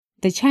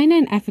The China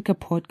and Africa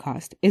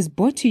podcast is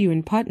brought to you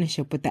in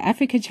partnership with the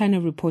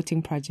Africa-China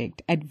Reporting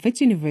Project at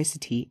Wits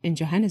University in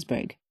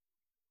Johannesburg.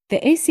 The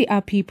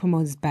ACRP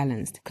promotes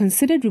balanced,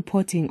 considered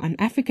reporting on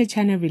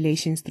Africa-China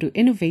relations through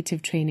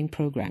innovative training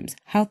programs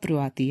held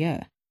throughout the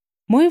year.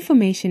 More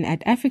information at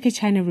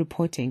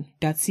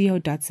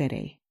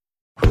africachinareporting.co.za.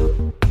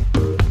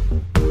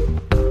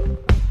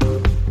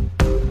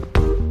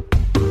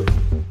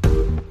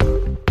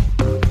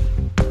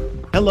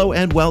 Hello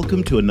and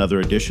welcome to another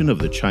edition of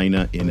the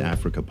China in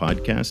Africa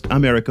podcast.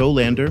 I'm Eric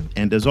Olander,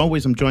 and as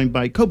always, I'm joined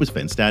by Cobus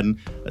van Staden,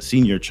 a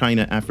senior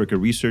China-Africa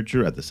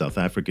researcher at the South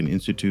African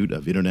Institute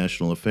of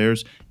International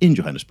Affairs in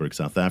Johannesburg,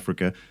 South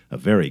Africa. A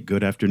very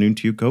good afternoon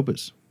to you,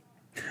 Cobus.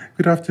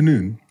 Good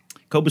afternoon.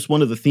 Cobus,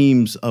 one of the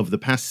themes of the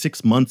past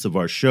 6 months of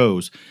our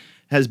shows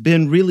has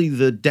been really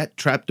the debt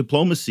trap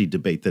diplomacy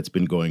debate that's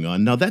been going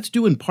on. Now, that's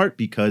due in part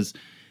because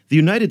the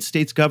United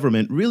States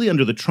government, really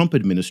under the Trump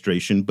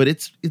administration, but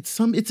it's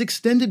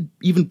extended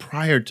even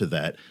prior to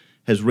that,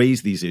 has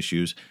raised these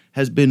issues,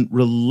 has been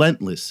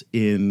relentless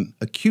in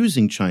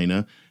accusing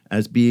China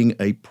as being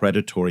a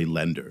predatory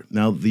lender.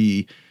 Now,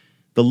 the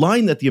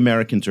line that the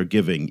Americans are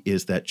giving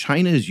is that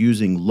China is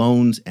using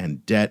loans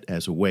and debt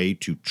as a way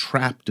to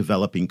trap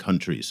developing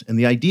countries. And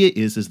the idea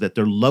is that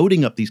they're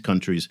loading up these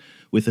countries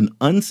with an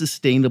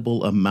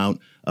unsustainable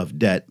amount of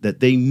debt that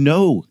they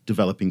know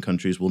developing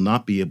countries will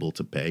not be able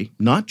to pay,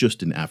 not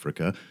just in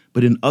Africa,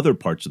 but in other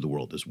parts of the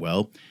world as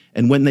well.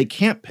 And when they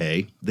can't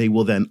pay, they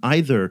will then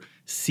either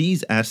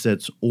seize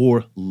assets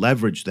or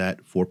leverage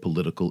that for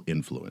political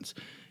influence.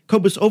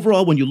 Cobus,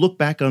 overall, when you look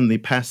back on the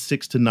past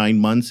 6 to 9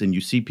 months and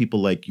you see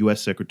people like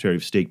U.S. Secretary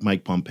of State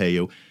Mike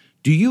Pompeo,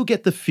 do you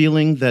get the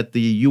feeling that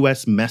the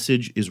U.S.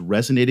 message is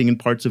resonating in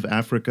parts of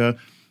Africa?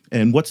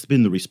 And what's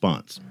been the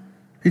response?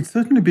 It's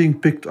certainly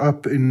being picked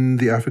up in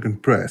the African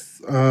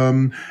press.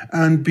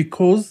 And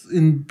because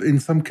in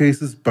some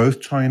cases,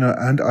 both China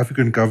and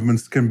African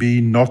governments can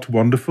be not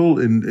wonderful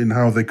in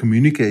how they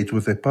communicate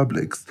with their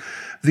publics,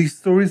 these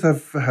stories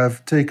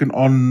have taken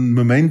on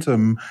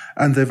momentum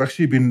and they've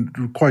actually been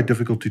quite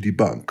difficult to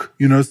debunk.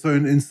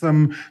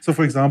 So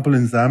for example,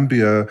 in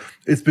Zambia,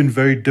 it's been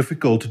very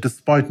difficult,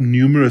 despite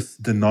numerous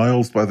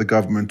denials by the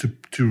government,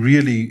 to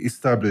really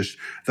establish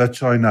that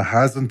China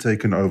hasn't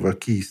taken over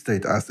key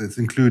state assets,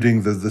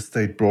 including the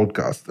state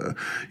broadcaster.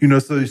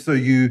 So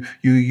you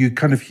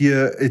kind of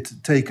hear it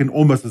taken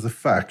almost as a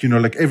fact.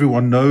 Like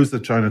everyone knows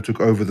that China took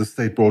over the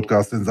state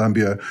broadcaster in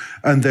Zambia,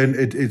 and then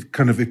it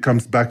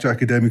comes back to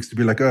academics to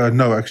be like,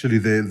 no, actually,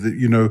 a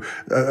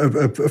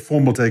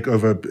formal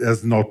takeover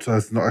has not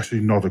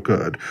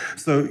occurred.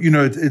 So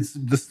it's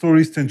the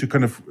stories tend to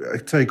kind of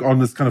take on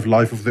this kind of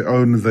life of their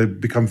own, and they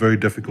become very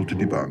difficult to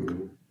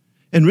debunk.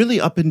 And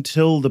really, up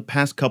until the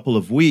past couple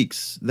of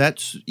weeks,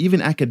 that's even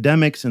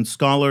academics and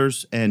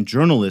scholars and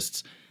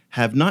journalists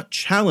have not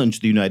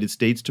challenged the United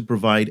States to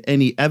provide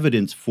any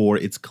evidence for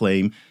its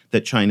claim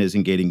that China is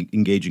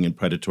engaging in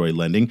predatory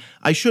lending.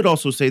 I should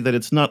also say that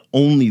it's not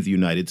only the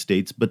United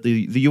States, but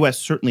the U.S.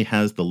 certainly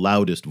has the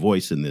loudest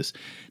voice in this.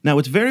 Now,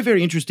 it's very,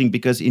 very interesting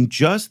because in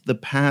just the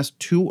past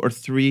 2 or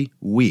 3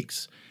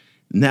 weeks,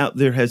 now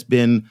there has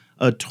been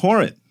a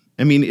torrent.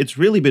 I mean, it's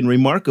really been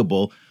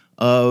remarkable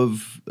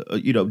of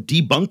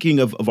debunking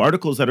of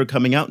articles that are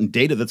coming out and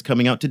data that's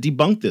coming out to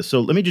debunk this. So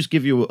let me just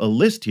give you a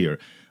list here.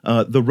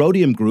 The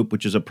Brautigam Group,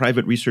 which is a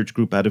private research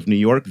group out of New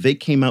York, they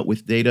came out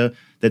with data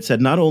that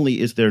said not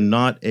only is there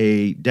not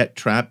a debt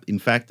trap, in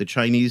fact, the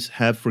Chinese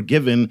have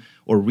forgiven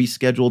or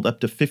rescheduled up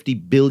to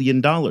 $50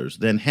 billion.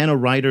 Then Hannah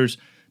Ryder's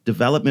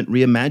Development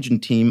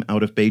Reimagined team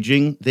out of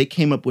Beijing, they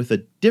came up with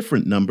a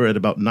different number at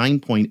about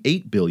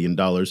 $9.8 billion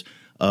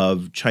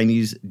of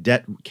Chinese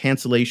debt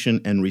cancellation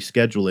and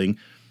rescheduling.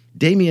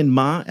 Damien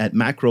Ma at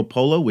Macro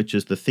Polo, which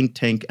is the think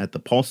tank at the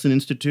Paulson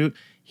Institute,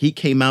 he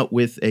came out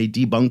with a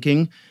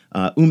debunking.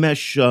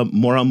 Umesh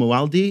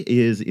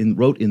Moramualdi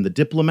wrote in The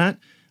Diplomat,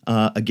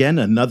 again,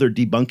 another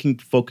debunking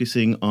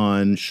focusing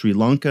on Sri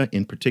Lanka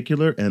in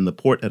particular and the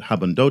port at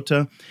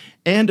Hambantota.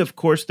 And, of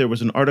course, there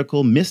was an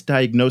article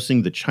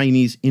misdiagnosing the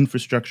Chinese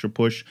infrastructure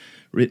push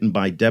written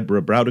by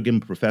Deborah Brautigam,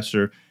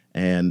 professor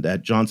and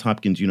at Johns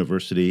Hopkins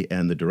University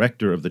and the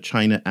director of the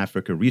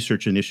China-Africa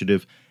Research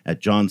Initiative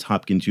at Johns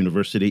Hopkins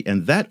University.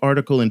 And that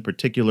article in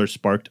particular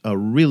sparked a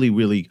really,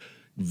 really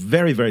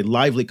very, very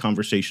lively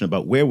conversation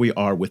about where we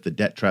are with the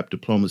debt trap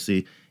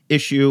diplomacy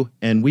issue.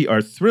 And we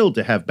are thrilled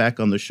to have back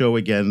on the show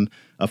again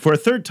for a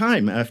third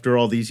time after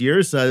all these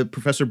years.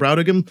 Professor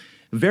Brautigam,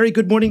 very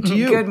good morning to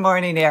you. Good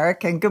morning,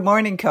 Eric, and good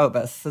morning,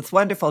 Cobus. It's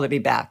wonderful to be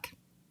back.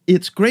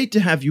 It's great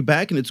to have you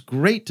back, and it's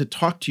great to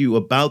talk to you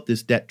about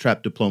this debt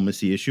trap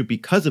diplomacy issue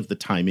because of the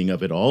timing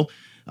of it all.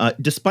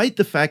 Despite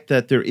the fact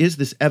that there is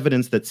this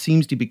evidence that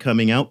seems to be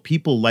coming out,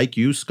 people like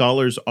you,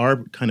 scholars,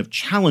 are kind of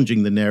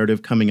challenging the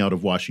narrative coming out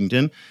of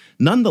Washington.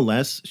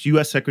 Nonetheless,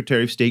 U.S.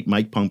 Secretary of State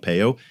Mike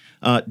Pompeo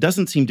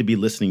doesn't seem to be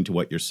listening to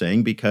what you're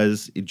saying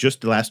because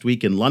just last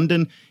week in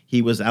London,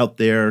 he was out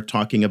there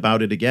talking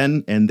about it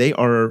again. And they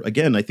are,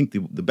 again, I think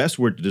the best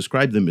word to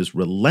describe them is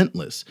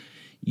relentless.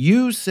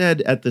 You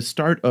said at the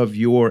start of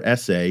your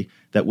essay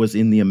that was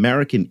in the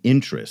American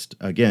interest,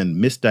 again,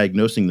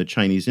 misdiagnosing the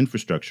Chinese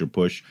infrastructure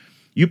push.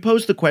 You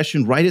posed the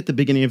question right at the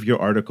beginning of your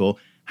article,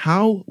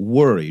 how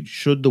worried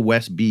should the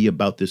West be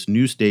about this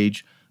new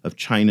stage of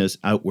China's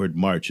outward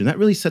march? And that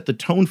really set the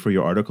tone for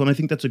your article, and I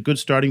think that's a good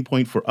starting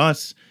point for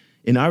us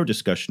in our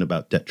discussion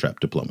about debt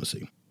trap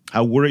diplomacy.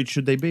 How worried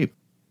should they be?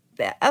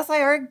 As I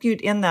argued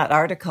in that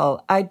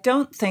article, I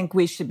don't think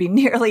we should be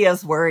nearly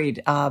as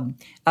worried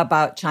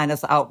about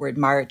China's outward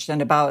march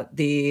and about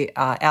the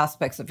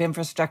aspects of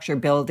infrastructure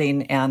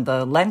building and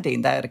the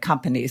lending that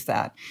accompanies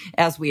that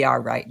as we are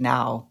right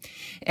now.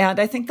 And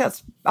I think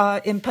that's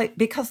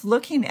because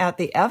looking at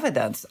the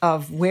evidence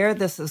of where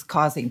this is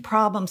causing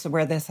problems and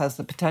where this has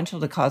the potential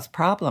to cause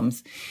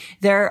problems,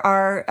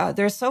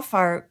 there's so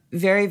far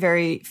very,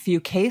 very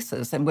few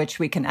cases in which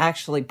we can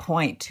actually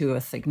point to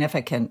a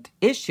significant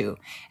issue.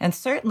 And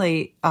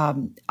certainly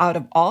out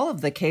of all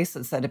of the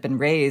cases that have been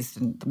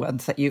raised, and the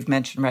ones that you've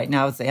mentioned right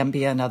now,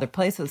 Zambia and other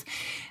places,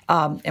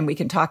 and we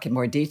can talk in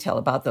more detail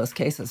about those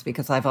cases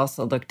because I've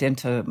also looked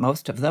into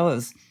most of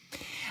those.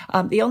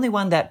 The only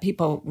one that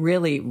people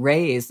really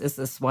raise is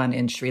this one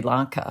in Sri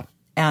Lanka.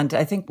 And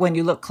I think when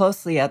you look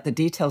closely at the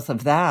details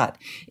of that,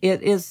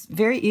 it is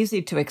very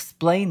easy to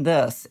explain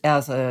this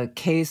as a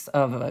case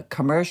of a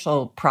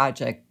commercial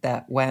project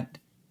that went,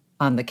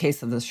 on the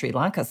case of the Sri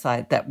Lanka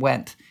side,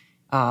 that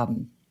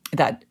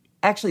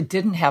actually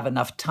didn't have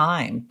enough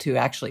time to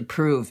actually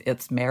prove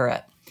its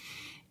merit.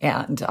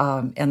 And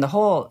the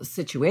whole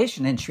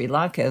situation in Sri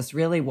Lanka is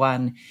really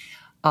one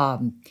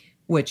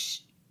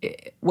which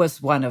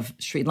was one of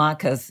Sri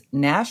Lanka's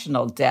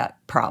national debt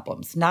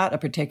problems, not a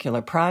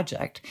particular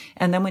project.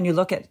 And then when you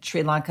look at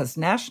Sri Lanka's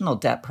national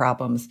debt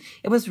problems,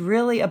 it was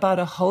really about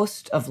a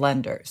host of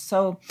lenders.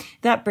 So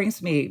that brings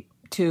me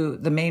to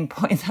the main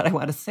point that I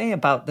want to say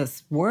about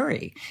this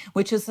worry,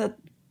 which is that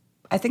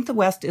I think the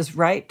West is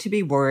right to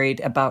be worried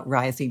about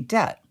rising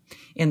debt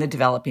in the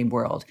developing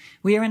world.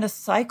 We are in a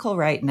cycle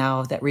right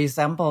now that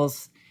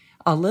resembles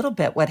a little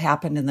bit what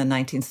happened in the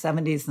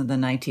 1970s and the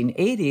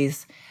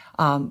 1980s,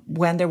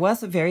 when there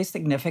was a very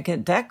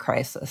significant debt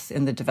crisis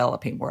in the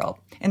developing world.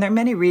 And there are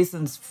many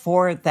reasons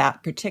for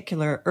that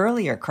particular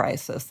earlier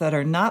crisis that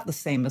are not the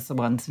same as the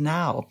ones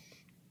now.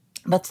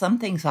 But some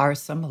things are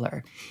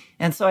similar.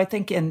 And so I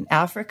think in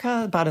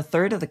Africa, about a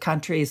third of the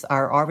countries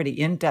are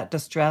already in debt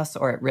distress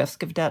or at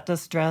risk of debt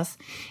distress.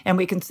 And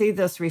we can see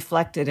this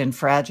reflected in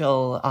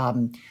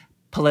fragile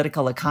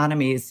political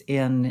economies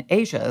in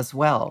Asia as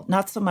well.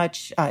 Not so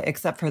much,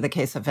 except for the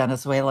case of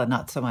Venezuela,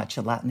 not so much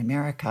in Latin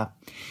America.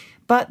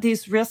 But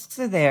these risks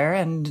are there,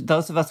 and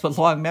those of us with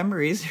long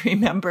memories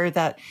remember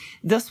that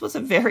this was a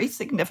very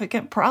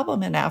significant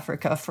problem in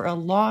Africa for a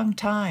long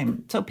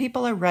time. So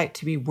people are right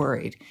to be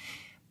worried.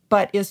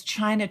 But is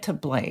China to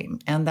blame?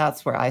 And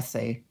that's where I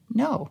say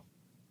no.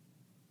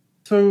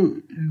 So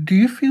do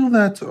you feel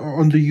that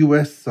on the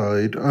U.S.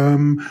 side,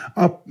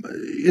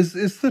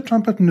 is the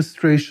Trump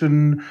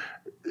administration,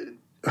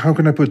 how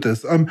can I put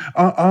this?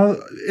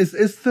 Is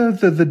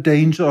the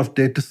danger of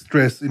debt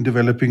distress in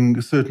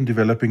certain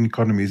developing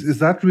economies, is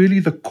that really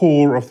the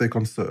core of their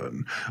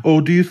concern?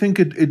 Or do you think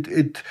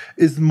it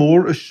is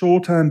more a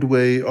shorthand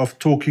way of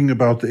talking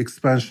about the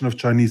expansion of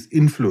Chinese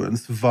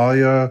influence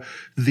via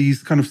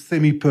these kind of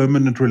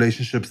semi-permanent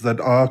relationships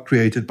that are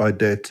created by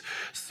debt?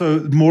 So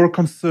more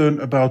concern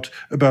about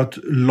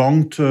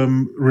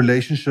long-term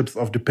relationships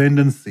of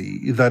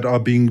dependency that are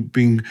being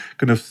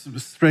kind of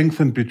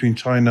strengthened between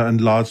China and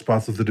large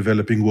parts of the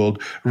developing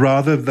world,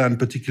 rather than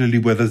particularly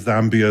whether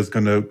Zambia is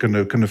going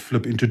to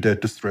flip into debt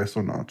distress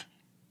or not.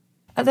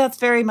 That's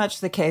very much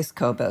the case,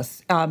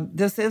 Cobus.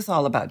 This is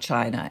all about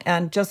China.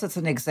 And just as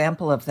an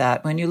example of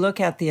that, when you look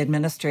at the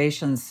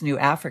administration's New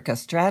Africa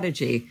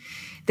strategy,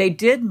 they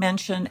did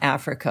mention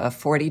Africa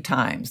 40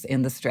 times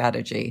in the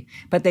strategy,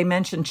 but they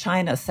mentioned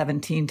China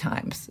 17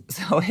 times.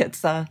 So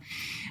it's,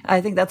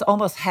 I think that's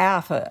almost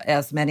half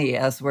as many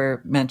as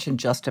were mentioned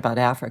just about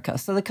Africa.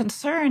 So the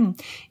concern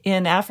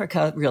in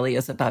Africa really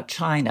is about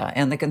China,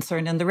 and the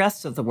concern in the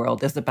rest of the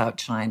world is about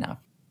China.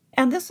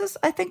 And this is,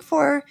 I think,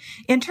 for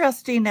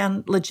interesting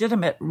and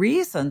legitimate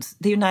reasons,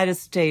 the United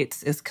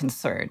States is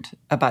concerned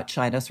about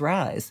China's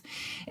rise.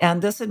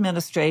 And this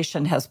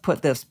administration has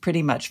put this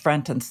pretty much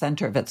front and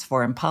center of its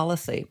foreign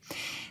policy.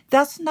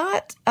 That's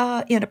not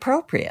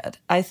inappropriate.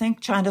 I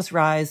think China's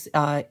rise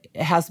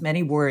has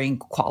many worrying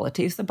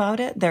qualities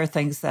about it. There are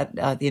things that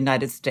the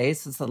United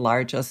States, as the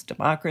largest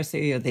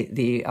democracy, or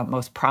the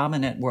most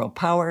prominent world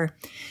power,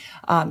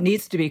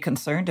 needs to be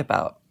concerned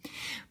about.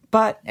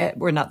 But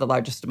we're not the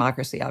largest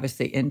democracy.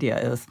 Obviously, India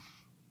is.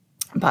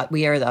 But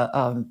we are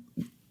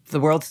the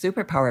world's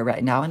superpower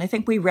right now. And I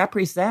think we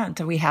represent,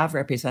 and we have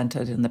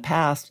represented in the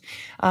past,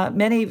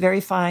 many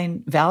very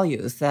fine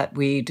values that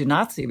we do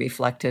not see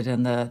reflected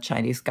in the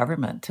Chinese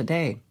government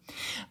today.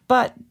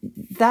 But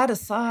that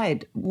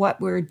aside, what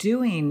we're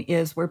doing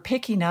is we're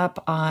picking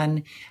up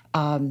on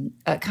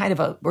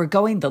we're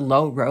going the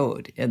low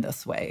road in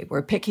this way.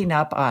 We're picking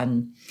up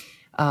on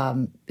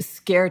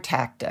scare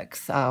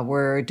tactics.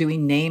 We're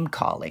doing name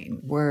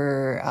calling.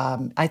 We're,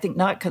 I think,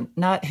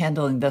 not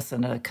handling this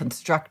in a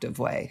constructive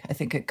way. I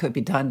think it could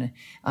be done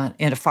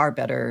in a far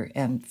better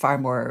and far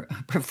more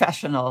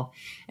professional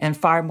and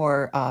far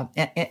more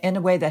in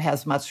a way that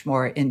has much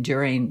more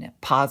enduring,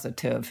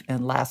 positive,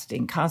 and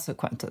lasting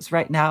consequences.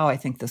 Right now, I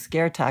think the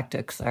scare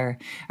tactics are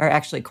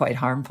actually quite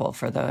harmful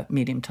for the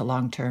medium to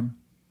long term.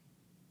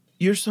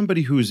 You're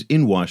somebody who's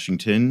in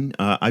Washington.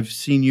 I've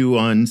seen you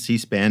on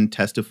C-SPAN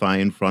testify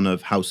in front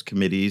of House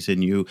committees,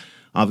 and you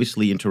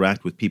obviously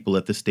interact with people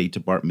at the State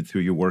Department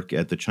through your work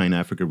at the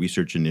China-Africa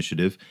Research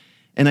Initiative.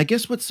 And I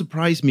guess what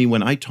surprised me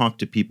when I talk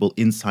to people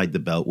inside the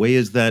Beltway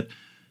is that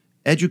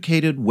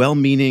educated,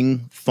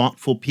 well-meaning,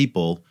 thoughtful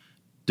people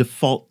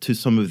default to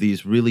some of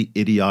these really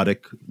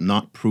idiotic,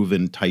 not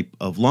proven type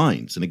of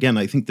lines. And again,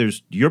 I think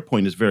your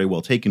point is very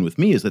well taken with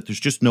me, is that there's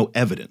just no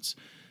evidence.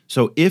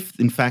 So if,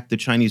 in fact, the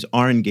Chinese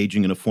are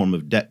engaging in a form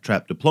of debt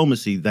trap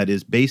diplomacy that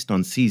is based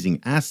on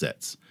seizing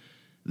assets,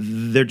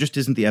 there just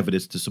isn't the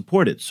evidence to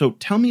support it. So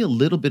tell me a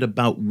little bit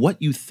about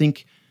what you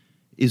think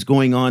is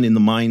going on in the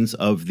minds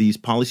of these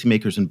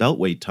policymakers and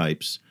Beltway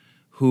types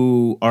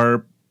who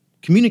are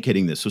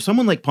communicating this. So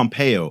someone like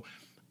Pompeo,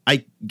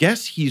 I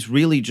guess he's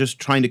really just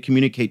trying to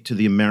communicate to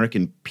the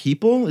American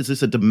people. Is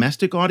this a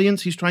domestic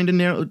audience he's trying to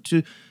narrow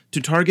to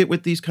target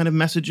with these kind of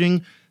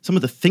messaging? Some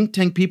of the think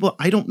tank people,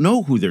 I don't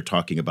know who they're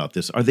talking about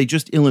this. Are they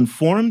just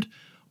ill-informed?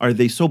 Are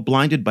they so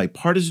blinded by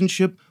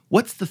partisanship?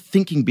 What's the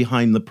thinking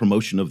behind the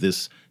promotion of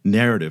this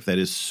narrative that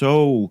is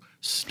so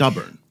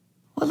stubborn?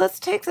 Well, let's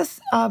take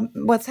this,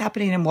 what's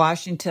happening in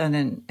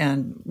Washington,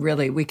 and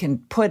really we can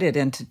put it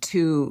into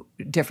two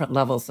different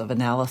levels of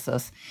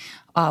analysis.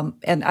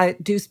 And I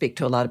do speak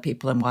to a lot of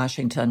people in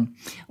Washington.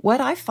 What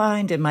I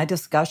find in my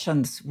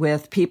discussions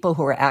with people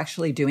who are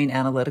actually doing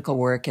analytical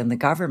work in the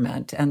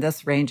government, and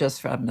this ranges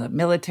from the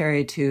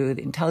military to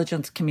the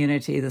intelligence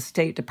community, the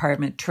State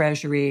Department,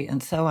 Treasury,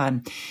 and so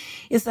on,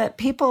 is that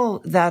people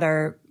that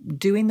are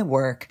doing the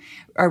work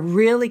are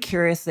really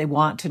curious. They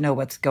want to know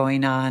what's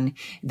going on.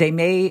 They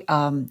may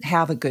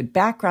have a good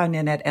background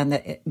in it.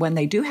 And when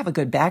they do have a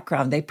good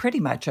background, they pretty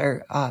much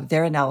are,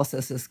 their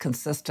analysis is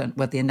consistent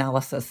with the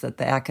analysis that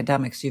the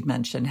academics you've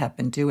mentioned have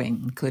been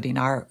doing, including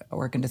our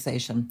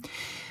organization.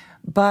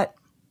 But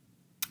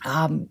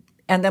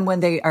and then when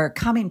they are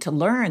coming to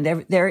learn,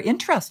 they're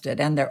interested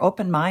and they're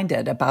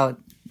open-minded about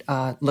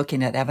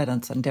looking at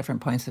evidence and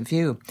different points of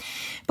view.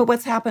 But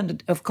what's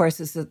happened, of course,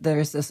 is that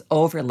there's this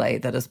overlay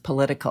that is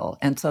political.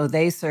 And so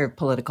they serve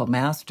political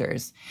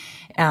masters.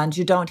 And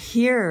you don't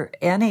hear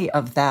any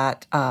of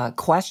that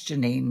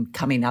questioning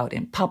coming out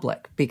in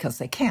public because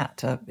they can't.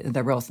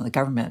 The roles in the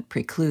government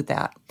preclude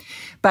that.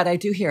 But I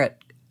do hear it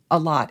a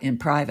lot in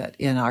private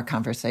in our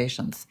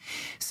conversations.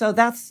 So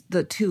that's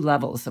the two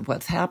levels of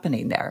what's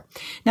happening there.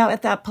 Now,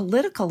 at that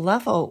political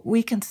level,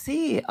 we can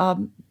see,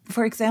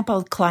 for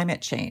example, climate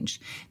change.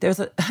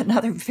 There's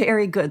another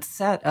very good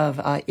set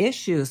of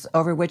issues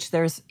over which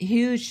there's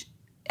huge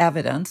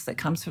evidence that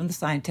comes from the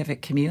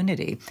scientific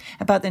community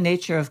about the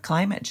nature of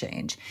climate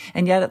change.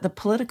 And yet at the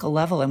political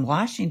level in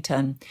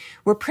Washington,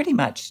 we're pretty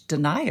much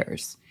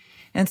deniers.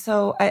 And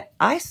so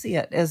I see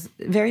it as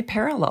very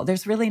parallel.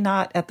 There's really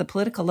not, at the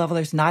political level,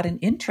 there's not an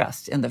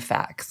interest in the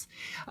facts.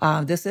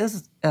 This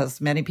is,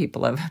 as many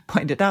people have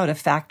pointed out, a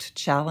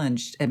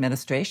fact-challenged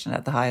administration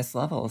at the highest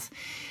levels.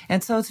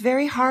 And so it's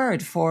very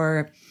hard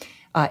for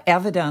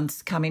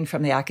evidence coming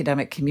from the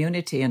academic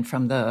community and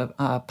from the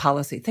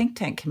policy think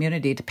tank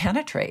community to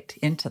penetrate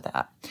into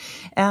that.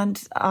 And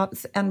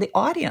the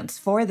audience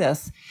for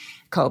this,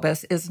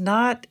 Cobus, is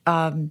not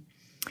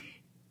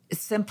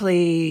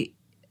simply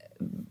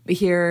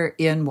here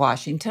in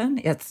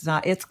Washington.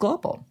 It's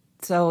global.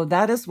 So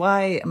that is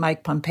why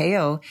Mike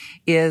Pompeo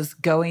is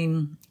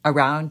going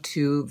around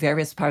to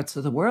various parts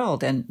of the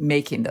world and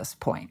making this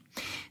point.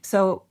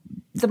 So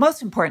the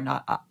most important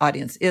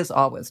audience is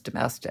always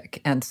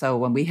domestic. And so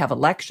when we have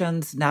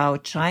elections, now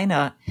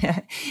China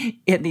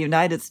in the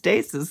United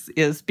States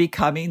is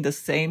becoming the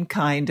same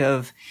kind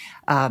of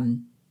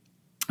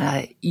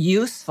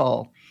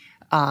useful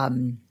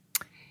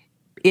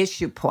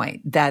issue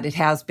point that it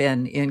has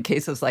been in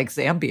cases like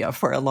Zambia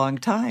for a long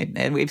time.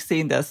 And we've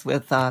seen this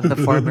with the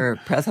former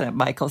President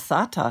Michael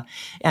Sata.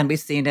 And we've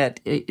seen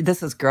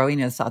this is growing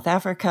in South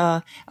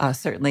Africa,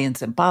 certainly in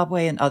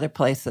Zimbabwe and other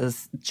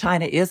places.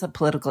 China is a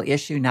political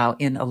issue now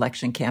in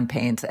election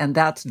campaigns. And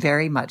that's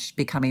very much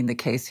becoming the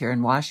case here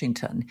in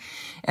Washington.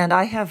 And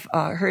I have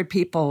heard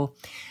people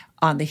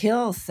on the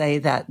Hill say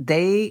that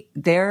the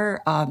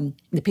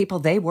people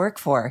they work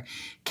for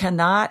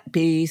cannot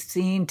be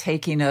seen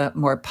taking a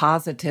more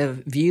positive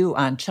view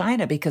on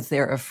China because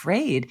they're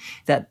afraid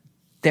that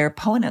their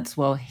opponents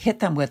will hit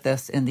them with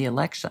this in the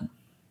election.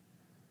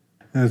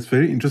 That's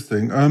very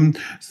interesting.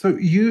 So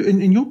you,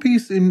 in your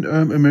piece in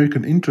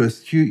American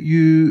Interest,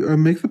 you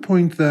make the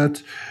point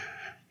that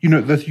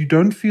that you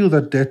don't feel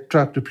that debt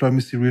trap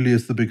diplomacy really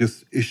is the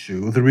biggest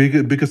issue, or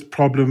the biggest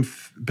problem,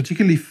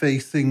 particularly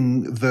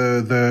facing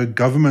the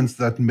governments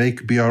that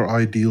make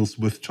BRI deals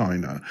with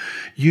China.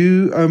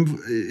 You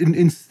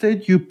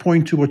instead you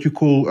point to what you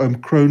call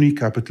crony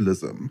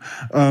capitalism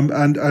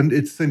and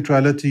its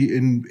centrality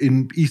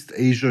in East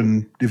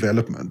Asian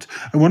development.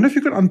 I wonder if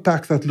you could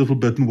unpack that a little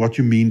bit and what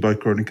you mean by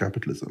crony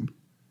capitalism.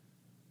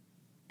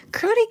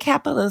 Crony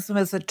capitalism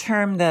is a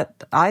term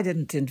that I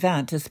didn't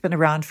invent. It's been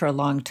around for a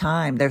long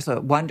time. There's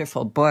a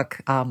wonderful book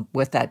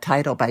with that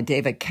title by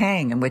David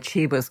Kang, in which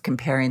he was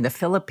comparing the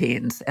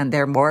Philippines and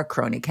their more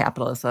crony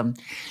capitalism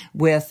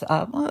with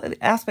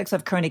aspects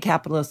of crony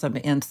capitalism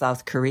in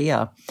South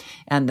Korea,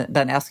 and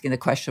then asking the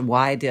question,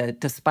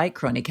 despite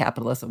crony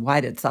capitalism, why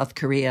did South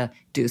Korea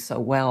do so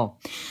well?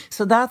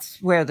 So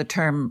that's where the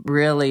term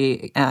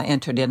really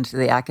entered into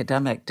the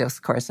academic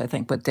discourse, I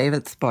think, with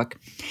David's book.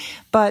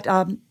 But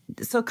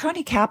so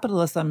crony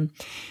capitalism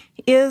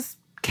is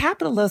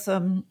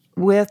capitalism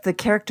with the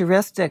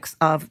characteristics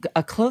of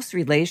a close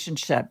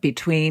relationship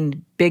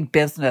between big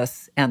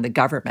business and the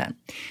government,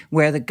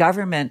 where the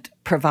government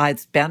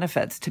provides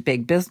benefits to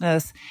big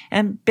business,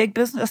 and big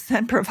business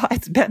then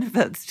provides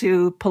benefits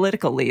to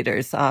political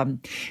leaders.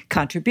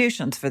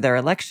 Contributions for their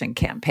election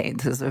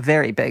campaigns is a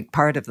very big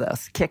part of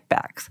this,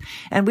 kickbacks.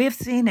 And we have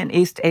seen in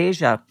East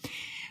Asia,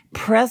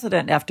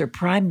 president after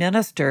prime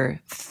minister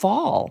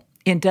fall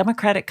in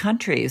democratic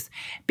countries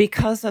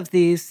because of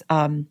these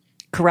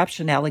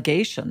corruption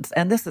allegations.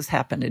 And this has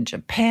happened in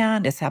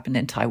Japan, it's happened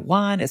in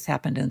Taiwan, it's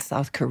happened in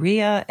South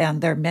Korea,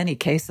 and there are many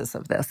cases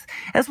of this,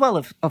 as well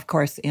as, of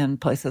course, in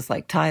places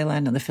like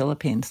Thailand and the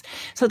Philippines.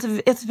 So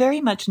it's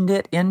very much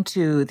knit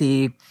into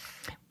the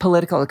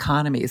political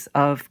economies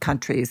of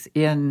countries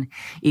in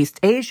East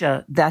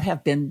Asia that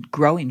have been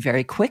growing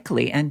very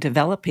quickly and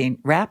developing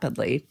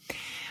rapidly.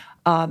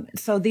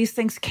 So these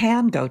things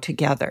can go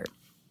together.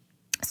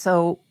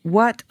 So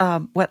what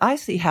I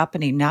see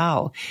happening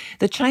now,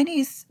 the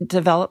Chinese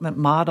development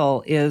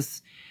model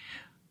is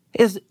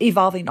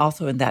evolving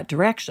also in that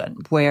direction,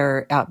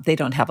 where they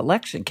don't have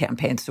election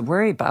campaigns to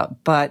worry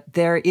about, but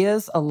there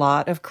is a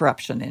lot of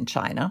corruption in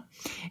China,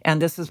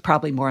 and this is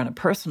probably more on a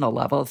personal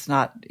level. It's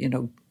not,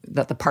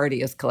 that the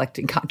party is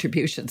collecting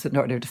contributions in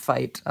order to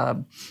fight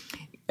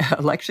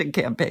election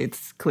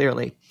campaigns,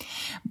 clearly.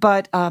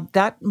 But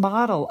that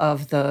model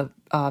of the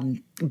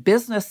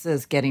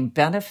businesses getting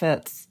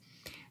benefits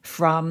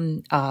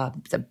from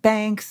the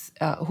banks,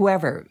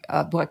 whoever,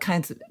 what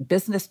kinds of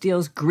business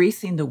deals,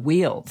 greasing the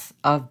wheels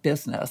of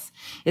business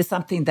is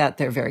something that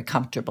they're very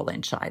comfortable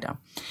in China.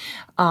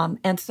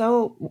 And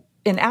so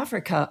in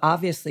Africa,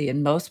 obviously,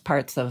 in most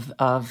parts of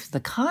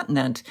the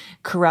continent,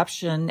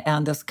 corruption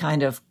and this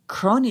kind of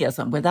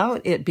cronyism,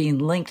 without it being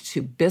linked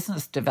to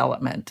business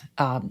development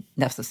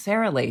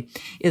necessarily,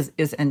 is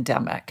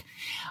endemic.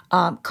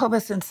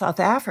 Cobus, in South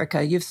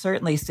Africa, you've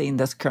certainly seen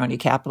this crony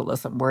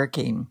capitalism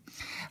working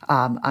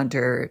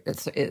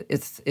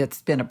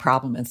it's been a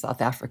problem in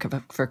South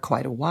Africa for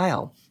quite a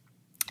while.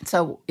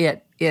 So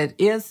it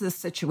is this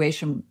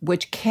situation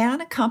which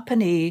can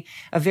accompany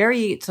a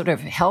very sort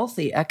of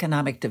healthy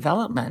economic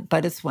development,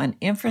 but it's when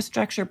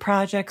infrastructure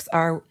projects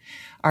are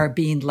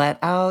being let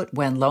out,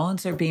 when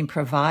loans are being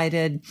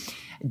provided,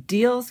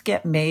 deals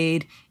get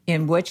made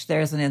in which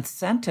there's an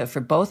incentive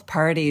for both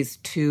parties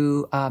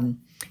to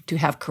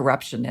have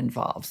corruption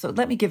involved. So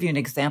let me give you an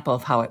example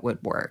of how it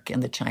would work in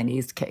the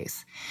Chinese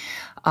case.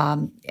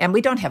 And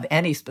we don't have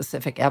any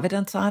specific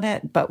evidence on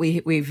it, but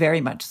we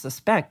very much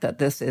suspect that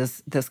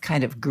this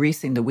kind of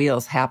greasing the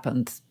wheels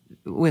happens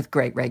with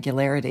great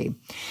regularity.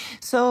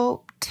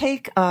 So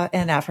take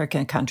an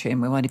African country,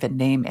 and we won't even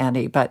name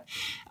any, but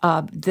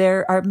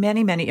there are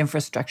many, many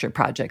infrastructure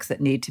projects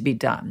that need to be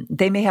done.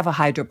 They may have a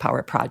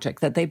hydropower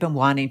project that they've been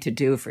wanting to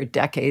do for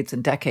decades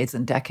and decades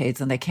and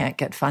decades, and they can't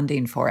get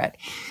funding for it.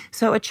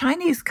 So a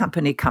Chinese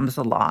company comes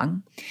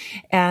along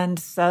and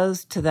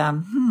says to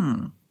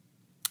them,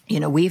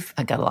 we've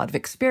got a lot of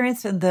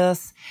experience in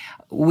this.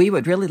 We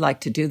would really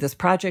like to do this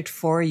project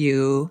for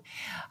you.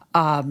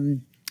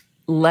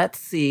 Let's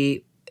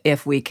see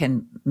if we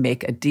can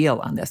make a deal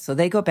on this. So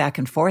they go back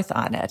and forth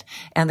on it.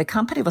 And the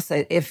company will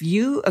say, if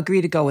you agree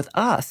to go with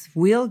us,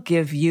 we'll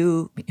give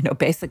you,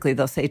 basically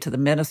they'll say to the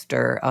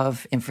minister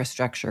of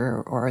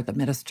infrastructure or the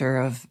minister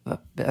of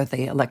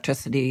the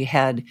electricity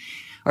head,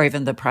 or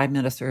even the prime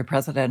minister or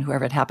president,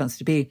 whoever it happens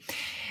to be,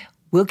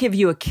 we'll give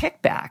you a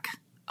kickback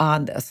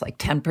on this, like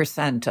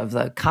 10% of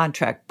the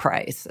contract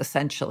price,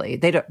 essentially.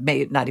 They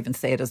may not even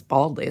say it as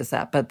boldly as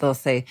that, but they'll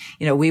say,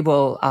 we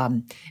will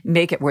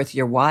make it worth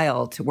your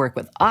while to work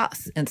with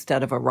us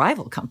instead of a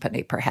rival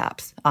company,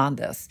 perhaps, on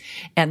this.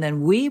 And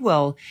then we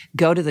will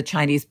go to the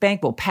Chinese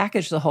bank, we'll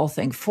package the whole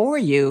thing for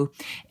you,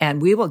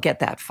 and we will get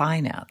that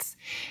finance.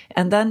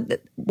 And then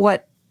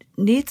what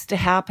needs to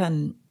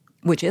happen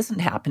which isn't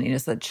happening,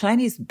 is that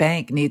Chinese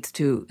bank needs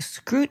to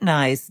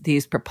scrutinize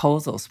these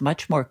proposals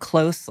much more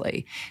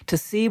closely to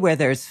see where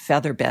there's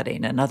feather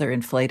bedding and other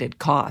inflated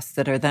costs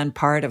that are then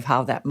part of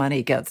how that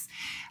money gets,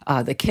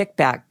 the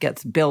kickback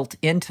gets built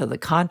into the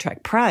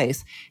contract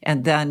price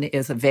and then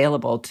is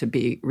available to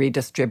be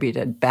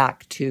redistributed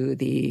back to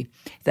the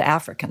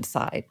African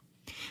side,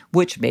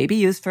 which may be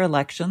used for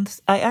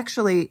elections. I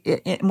actually,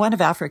 in one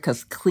of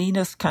Africa's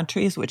cleanest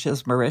countries, which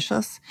is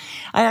Mauritius,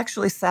 I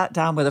actually sat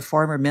down with a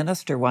former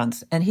minister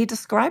once, and he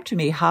described to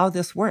me how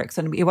this works.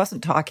 And he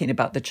wasn't talking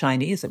about the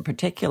Chinese in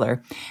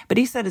particular, but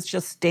he said it's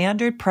just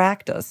standard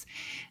practice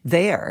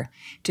there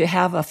to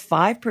have a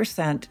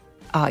 5%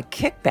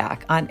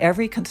 kickback on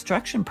every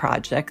construction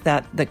project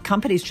that the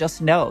companies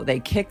just know. They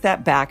kick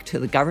that back to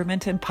the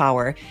government in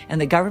power,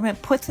 and the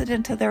government puts it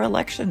into their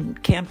election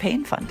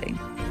campaign funding.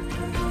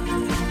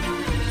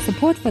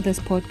 Support for this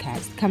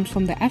podcast comes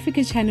from the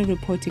Africa-China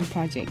Reporting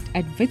Project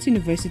at Wits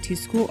University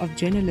School of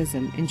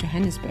Journalism in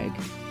Johannesburg.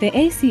 The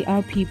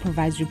ACRP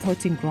provides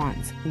reporting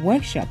grants,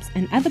 workshops,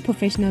 and other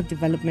professional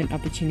development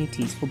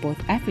opportunities for both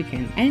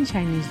African and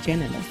Chinese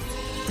journalists.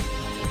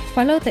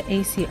 Follow the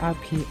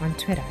ACRP on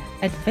Twitter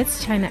at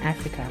Wits China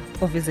Africa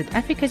or visit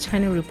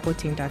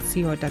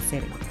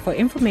africachinareporting.co.za for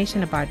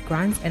information about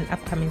grants and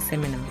upcoming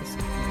seminars.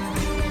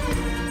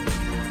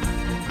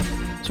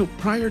 So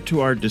prior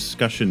to our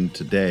discussion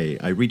today,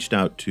 I reached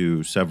out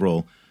to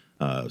several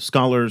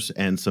scholars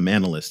and some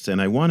analysts,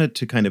 and I wanted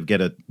to kind of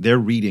get their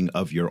reading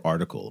of your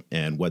article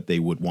and what they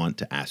would want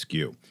to ask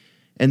you.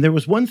 And there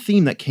was one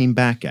theme that came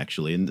back,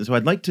 actually, and so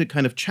I'd like to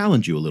kind of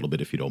challenge you a little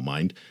bit, if you don't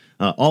mind,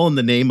 all in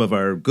the name of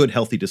our good,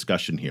 healthy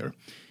discussion here.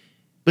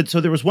 But so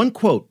there was one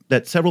quote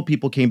that several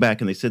people came back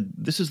and they said,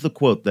 this is the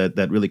quote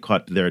that really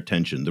caught their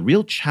attention. The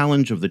real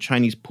challenge of the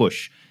Chinese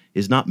push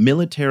is not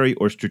military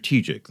or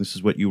strategic. This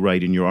is what you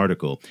write in your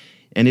article.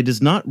 And it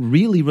is not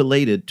really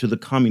related to the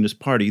Communist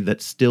Party that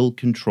still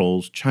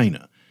controls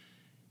China.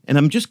 And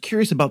I'm just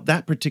curious about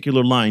that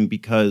particular line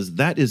because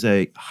that is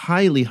a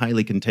highly,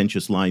 highly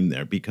contentious line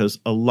there because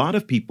a lot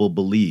of people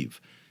believe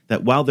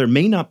that while there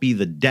may not be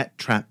the debt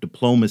trap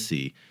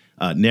diplomacy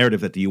narrative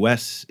that the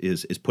U.S.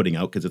 is putting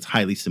out because it's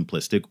highly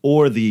simplistic,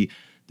 or the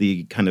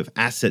kind of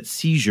asset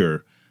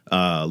seizure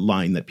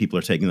line that people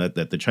are taking, that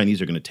the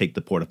Chinese are going to take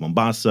the port of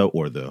Mombasa,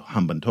 or the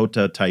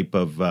Hambantota type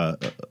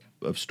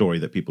of story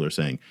that people are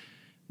saying.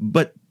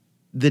 But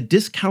the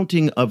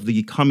discounting of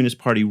the Communist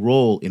Party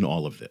role in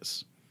all of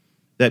this,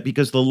 that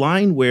because the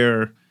line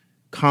where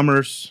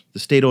commerce, the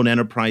state-owned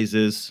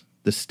enterprises,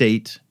 the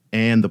state,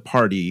 and the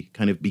party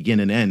kind of begin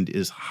and end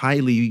is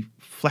highly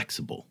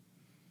flexible.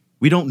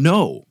 We don't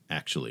know,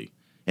 actually,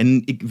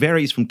 and it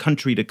varies from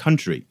country to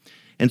country.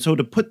 And so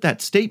to put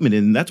that statement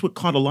in, that's what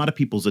caught a lot of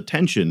people's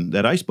attention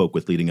that I spoke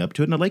with leading up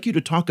to it. And I'd like you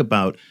to talk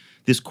about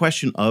this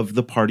question of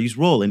the party's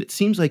role. And it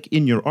seems like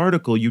in your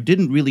article, you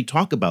didn't really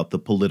talk about the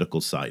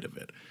political side of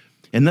it.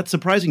 And that's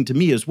surprising to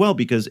me as well,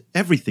 because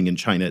everything in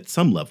China at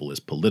some level is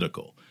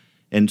political.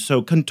 And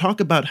so can talk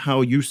about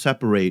how you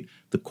separate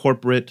the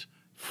corporate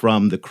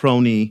from the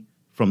crony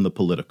from the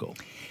political.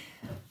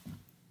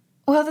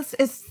 Well,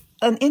 it's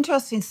an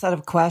interesting set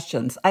of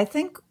questions. I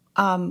think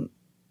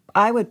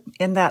I would,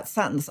 in that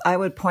sentence, I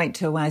would point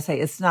to when I say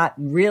it's not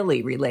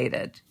really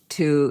related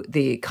to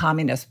the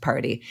Communist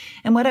Party.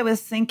 And what I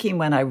was thinking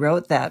when I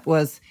wrote that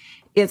was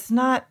it's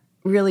not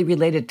really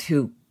related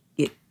to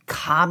a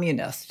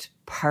Communist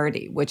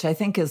Party, which I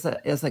think is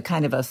a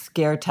kind of a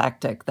scare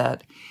tactic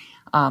that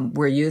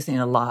we're using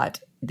a lot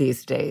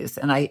these days.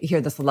 And I hear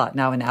this a lot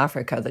now in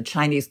Africa. The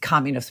Chinese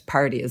Communist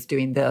Party is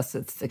doing this.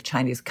 It's the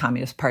Chinese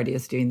Communist Party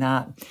is doing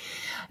that.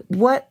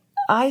 What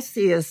I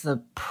see as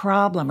the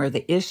problem or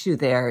the issue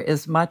there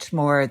is much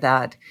more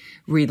that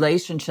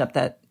relationship,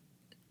 that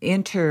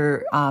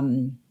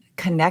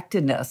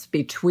interconnectedness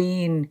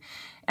between,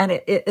 and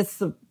it's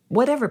the,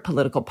 whatever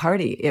political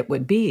party it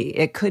would be.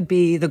 It could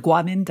be the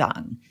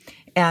Kuomintang.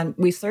 And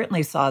we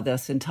certainly saw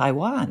this in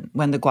Taiwan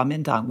when the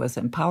Kuomintang was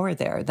in power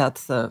there.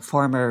 That's the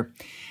former,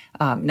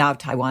 now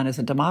Taiwan is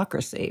a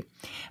democracy.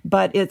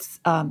 But it's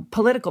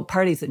political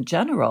parties in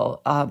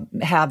general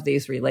have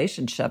these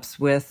relationships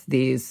with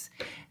these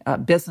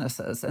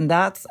businesses. And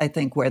that's, I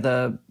think,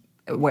 where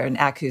an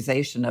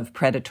accusation of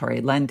predatory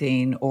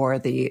lending or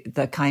the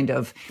kind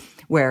of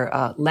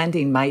where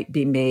lending might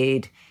be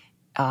made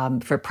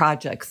for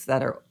projects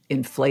that are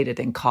inflated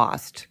in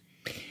cost.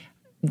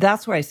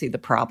 That's where I see the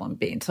problem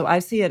being. So I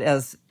see it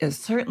as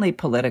certainly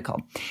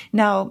political.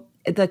 Now,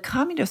 the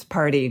Communist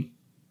Party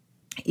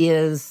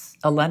is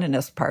a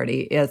Leninist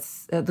party.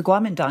 It's the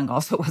Kuomintang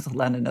also was a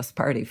Leninist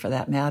party, for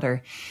that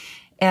matter.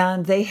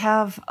 And they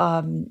have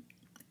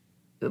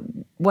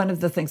one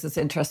of the things that's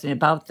interesting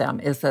about them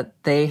is that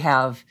they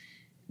have,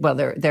 well,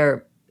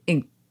 they're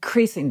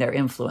increasing their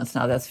influence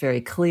now. That's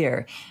very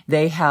clear.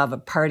 They have a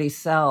party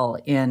cell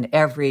in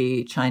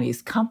every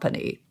Chinese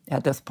company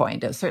at this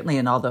point, certainly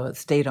in all the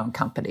state-owned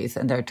companies,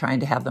 and they're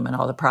trying to have them in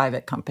all the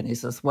private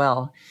companies as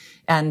well.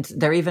 And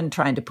they're even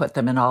trying to put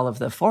them in all of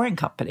the foreign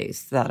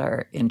companies that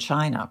are in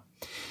China.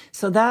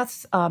 So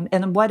that's,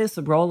 and what is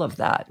the role of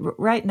that?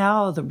 Right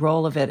now, the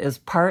role of it is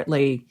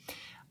partly,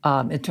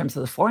 in terms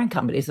of the foreign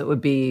companies, it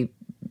would be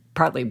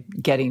partly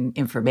getting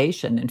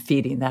information and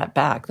feeding that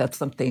back. That's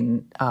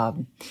something,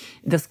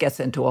 this gets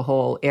into a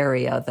whole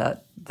area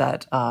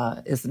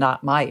that is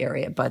not my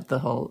area, but the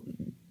whole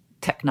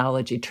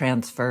technology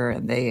transfer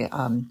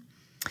and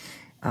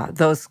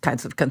those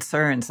kinds of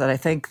concerns that I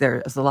think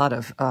there is a lot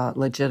of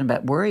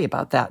legitimate worry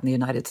about that in the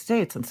United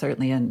States and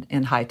certainly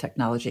in high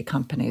technology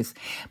companies.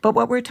 But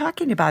what we're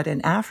talking about in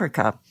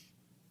Africa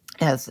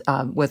as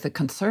with the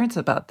concerns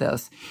about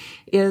this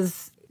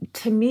is,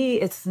 to me,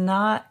 it's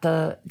not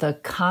the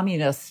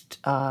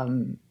Communist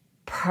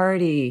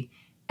Party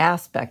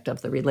aspect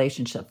of the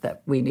relationship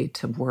that we need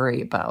to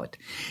worry about.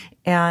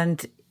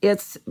 And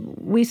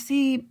we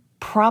see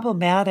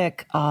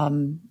problematic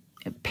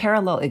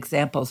parallel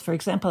examples. For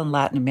example, in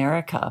Latin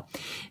America,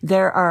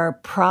 there are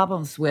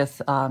problems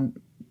with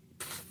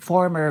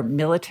former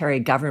military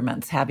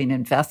governments having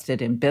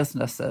invested in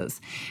businesses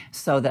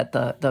so that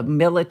the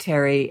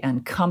military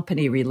and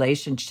company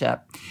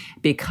relationship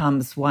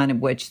becomes one in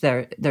which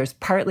there's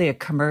partly a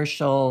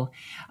commercial,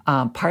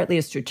 partly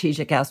a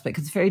strategic aspect.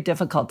 It's very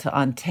difficult to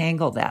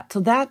untangle that. So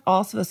that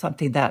also is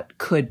something that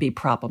could be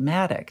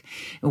problematic.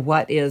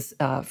 What is,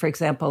 for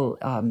example,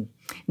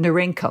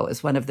 Norinco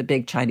is one of the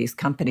big Chinese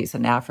companies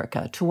in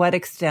Africa. To what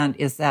extent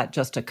is that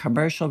just a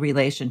commercial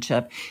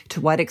relationship?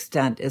 To what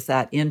extent is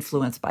that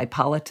influenced by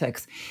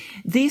politics?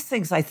 These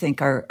things, I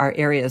think, are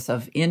areas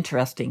of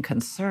interesting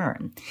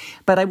concern.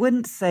 But I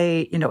wouldn't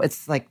say,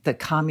 it's like the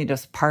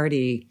Communist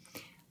Party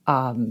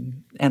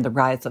and the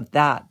rise of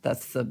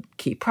that's the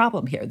key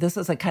problem here. This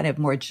is a kind of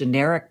more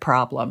generic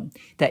problem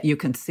that you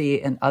can see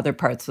in other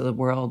parts of the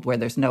world where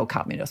there's no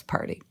Communist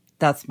Party.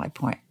 That's my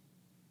point.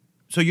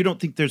 So you don't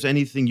think there's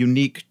anything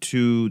unique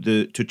to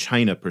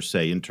China per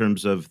se in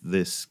terms of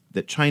this,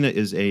 that China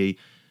is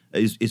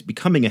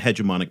becoming a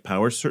hegemonic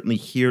power? Certainly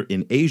here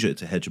in Asia,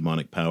 it's a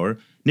hegemonic power.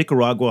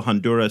 Nicaragua,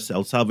 Honduras,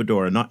 El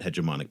Salvador are not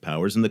hegemonic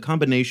powers, and the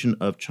combination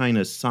of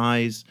China's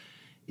size,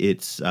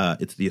 it's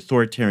the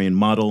authoritarian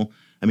model.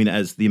 I mean,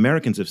 as the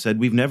Americans have said,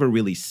 we've never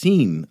really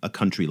seen a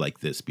country like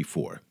this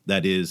before.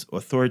 That is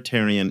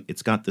authoritarian,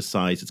 it's got the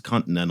size, it's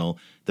continental,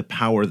 the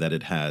power that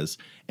it has,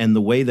 and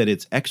the way that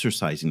it's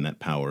exercising that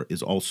power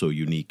is also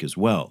unique as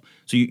well.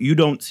 So you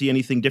don't see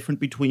anything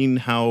different between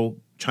how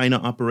China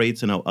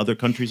operates and how other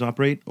countries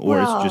operate? Or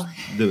it's just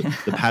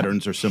the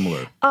patterns are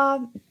similar?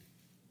 No,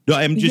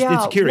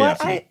 it's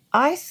curiosity. What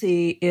I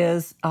see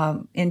is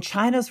in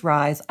China's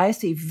rise, I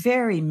see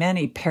very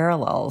many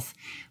parallels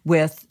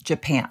with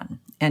Japan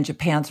and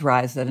Japan's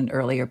rise at an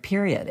earlier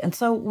period. And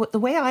so the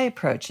way I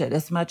approach it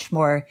is much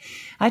more,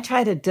 I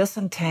try to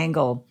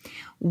disentangle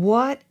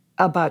what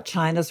about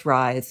China's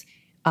rise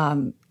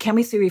can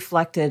we see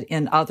reflected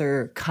in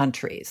other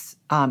countries.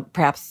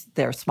 Perhaps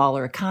they're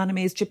smaller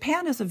economies.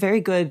 Japan is a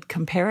very good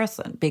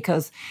comparison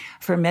because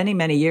for many,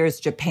 many years,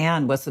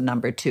 Japan was the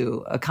number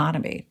 2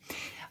 economy.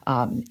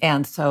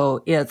 And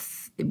so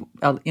it's,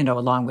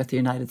 along with the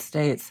United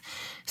States.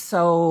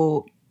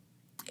 So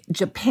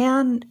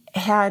Japan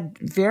had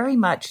very,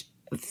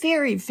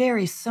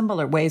 very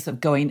similar ways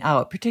of going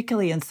out,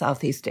 particularly in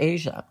Southeast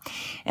Asia.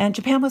 And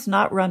Japan was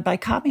not run by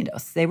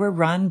communists. They were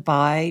run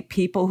by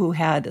people who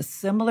had a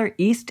similar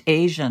East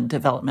Asian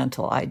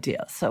developmental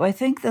idea. So I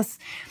think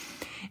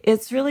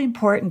it's really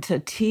important to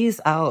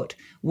tease out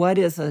what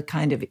is a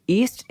kind of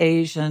East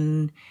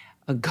Asian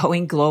a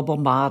going global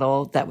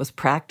model that was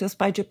practiced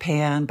by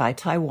Japan, by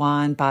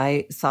Taiwan,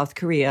 by South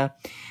Korea,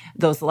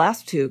 those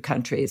last 2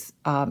 countries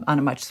on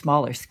a much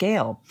smaller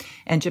scale,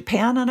 and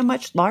Japan on a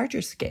much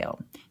larger scale.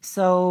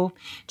 So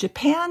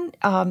Japan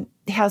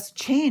has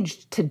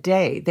changed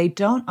today. They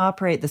don't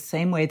operate the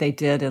same way they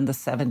did in the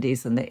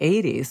 70s and the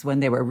 80s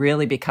when they were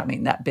really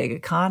becoming that big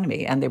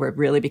economy and they were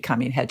really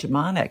becoming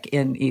hegemonic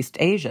in East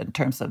Asia in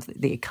terms of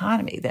the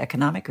economy, the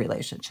economic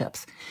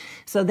relationships.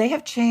 So they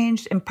have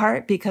changed in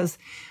part because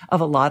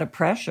of a lot of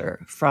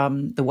pressure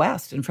from the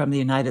West and from the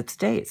United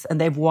States, and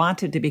they've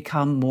wanted to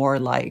become more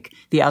like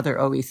the other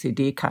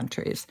OECD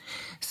countries.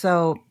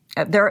 So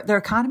their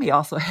economy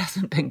also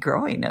hasn't been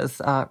growing as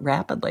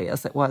rapidly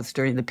as it was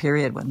during the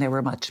period when they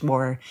were much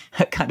more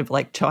kind of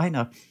like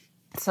China.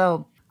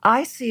 So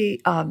I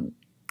see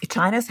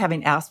China's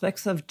having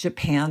aspects of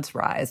Japan's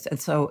rise. And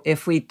so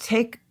if we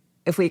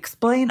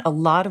explain a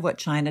lot of what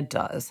China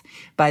does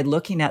by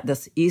looking at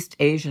this East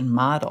Asian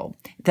model,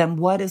 then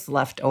what is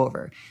left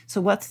over?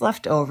 So what's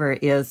left over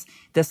is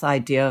this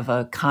idea of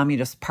a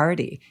communist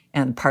party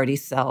and party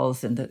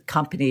cells and the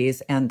companies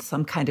and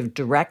some kind of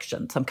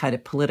direction, some kind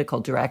of political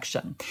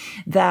direction.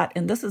 That,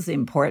 and this is the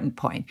important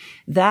point,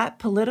 that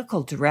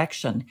political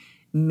direction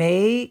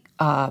may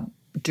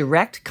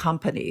direct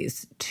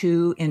companies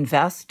to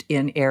invest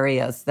in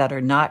areas that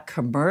are not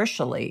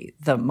commercially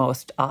the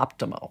most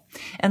optimal.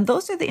 And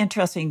those are the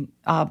interesting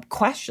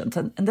questions.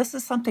 And this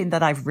is something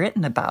that I've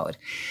written about.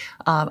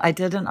 I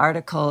did an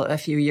article a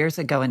few years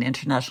ago in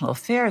International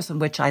Affairs in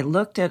which I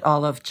looked at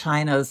all of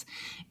China's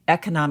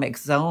economic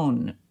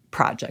zone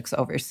projects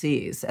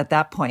overseas. At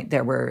that point,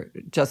 there were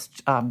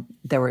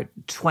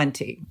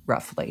 20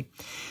 roughly.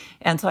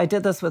 And so I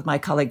did this with my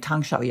colleague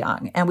Tang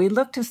Xiaoyang, and we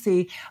looked to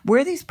see,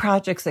 were these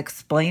projects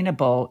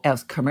explainable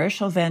as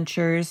commercial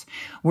ventures?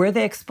 Were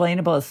they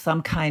explainable as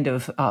some kind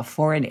of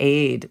foreign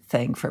aid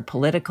thing for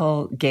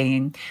political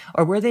gain?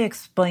 Or were they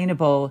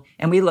explainable,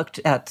 and we looked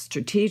at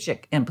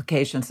strategic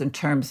implications in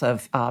terms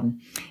of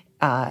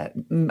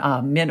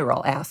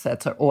mineral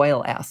assets or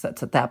oil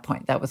assets at that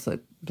point. That was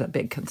the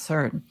big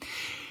concern.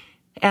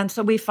 And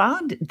so we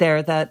found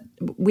there that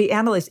we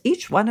analyzed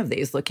each one of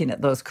these looking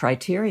at those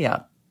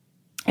criteria.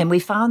 And we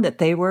found that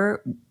they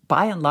were,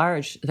 by and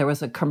large, there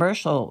was a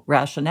commercial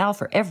rationale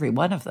for every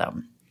one of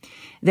them.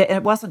 It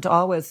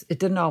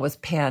didn't always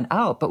pan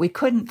out, but we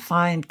couldn't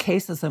find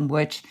cases in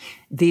which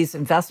these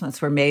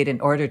investments were made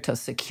in order to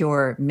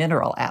secure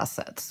mineral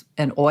assets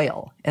and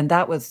oil. And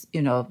that was,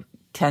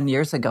 10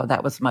 years ago,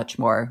 that was much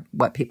more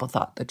what people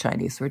thought the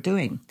Chinese were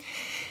doing.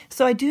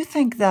 So I do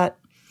think that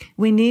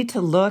we need to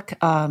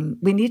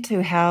we need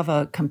to have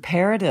a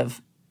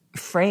comparative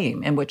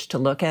frame in which to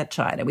look at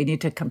China. We need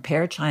to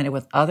compare China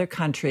with other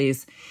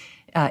countries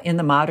in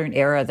the modern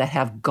era that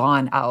have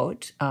gone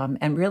out.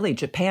 And really,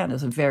 Japan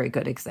is a very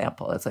good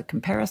example as a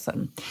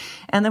comparison.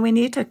 And then we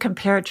need to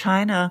compare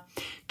China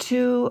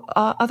to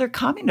other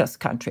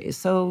communist countries.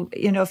 So,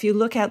 if you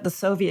look at the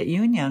Soviet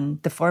Union,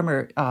 the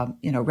former,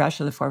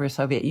 Russia, the former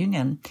Soviet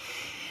Union,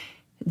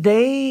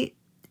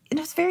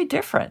 it's very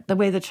different the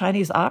way the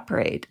Chinese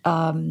operate.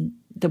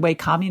 The way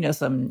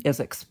communism is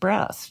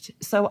expressed.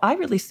 So I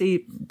really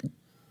see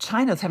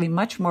China as having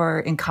much more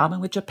in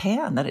common with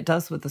Japan than it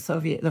does with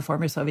the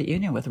former Soviet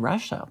Union, with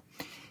Russia,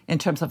 in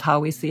terms of how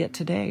we see it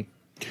today.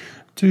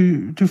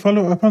 To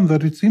follow up on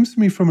that, it seems to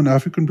me from an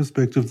African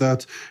perspective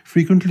that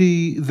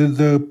frequently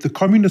the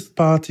Communist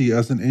Party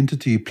as an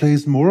entity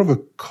plays more of a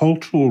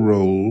cultural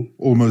role,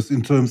 almost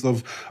in terms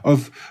of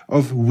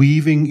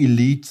weaving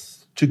elites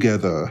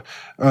together.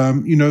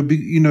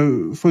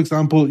 For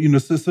example,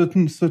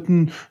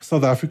 certain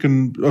South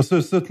African or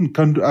certain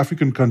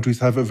African countries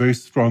have a very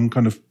strong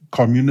kind of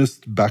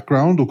communist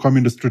background or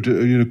communist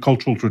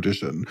cultural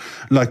tradition,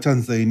 like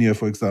Tanzania,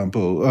 for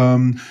example.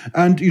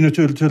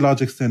 To a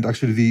large extent,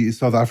 actually, the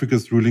South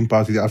Africa's ruling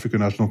party, the African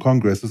National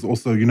Congress, is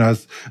also,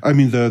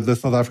 the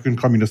South African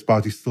Communist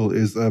Party still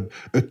is a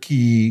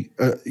key,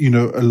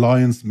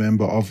 alliance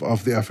member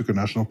of the African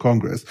National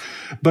Congress.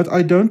 But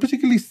I don't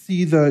particularly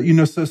see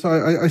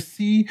I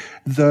see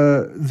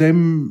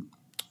them.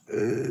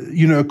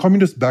 A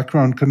communist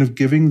background kind of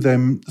giving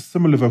them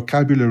similar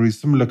vocabulary,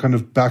 similar kind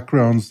of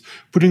backgrounds,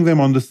 putting them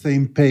on the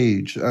same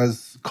page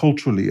as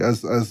culturally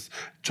as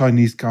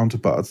Chinese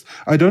counterparts.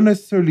 I don't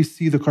necessarily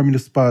see the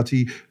Communist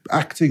Party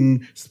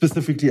acting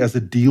specifically as a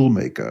deal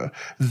maker.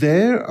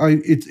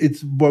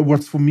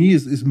 What's for me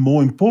is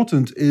more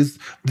important is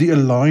the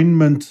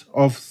alignment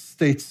of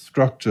state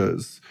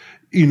structures.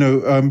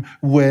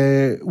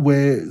 Where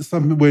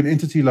an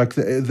entity like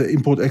the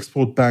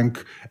Import-Export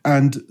Bank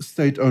and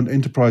state-owned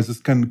enterprises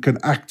can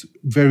act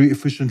very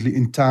efficiently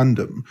in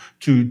tandem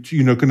to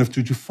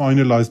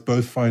finalize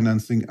both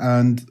financing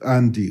and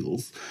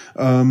deals.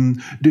 To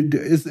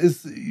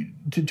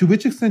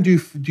which extent do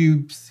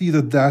you see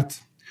that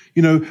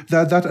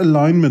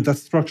alignment, that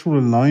structural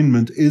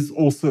alignment, is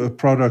also a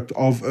product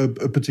of a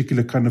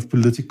particular kind of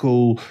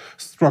political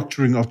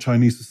structuring of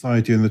Chinese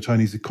society and the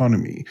Chinese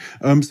economy?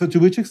 So to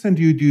which extent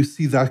do you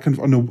see that kind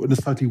of on a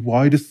slightly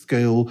wider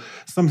scale,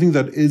 something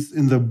that is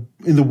in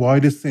the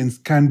widest sense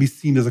can be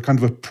seen as a kind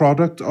of a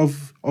product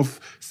of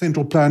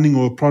central planning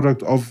or a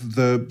product of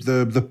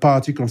the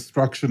party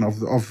construction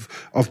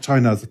of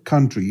China as a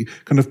country,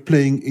 kind of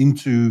playing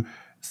into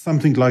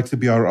something like the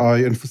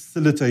BRI and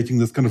facilitating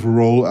this kind of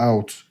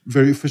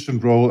very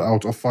efficient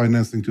rollout of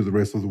financing to the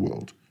rest of the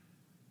world?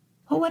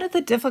 Well, one of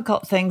the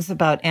difficult things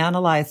about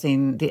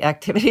analyzing the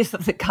activities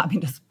of the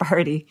Communist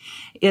Party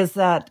is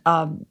that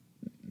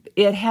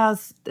it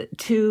has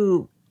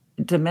two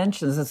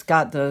dimensions. It's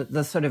got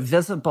the sort of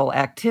visible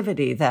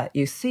activity that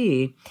you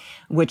see,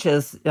 which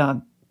is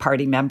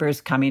party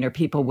members coming, or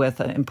people with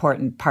an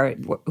important part,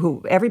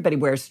 who everybody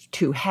wears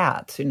two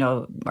hats,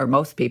 or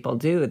most people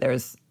do.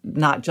 There's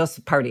not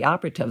just party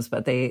operatives,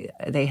 but they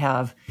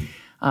have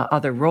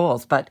other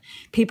roles. But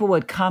people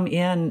would come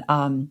in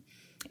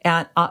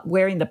and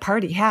wearing the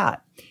party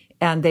hat,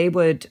 and they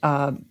would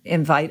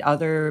invite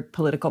other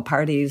political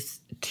parties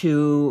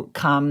to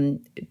come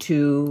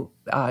to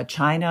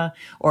China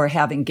or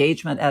have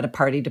engagement at a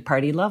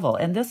party-to-party level.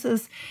 And this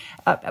is,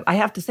 I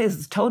have to say, this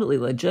is totally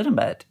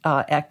legitimate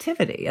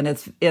activity, and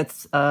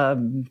it's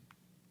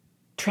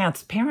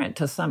transparent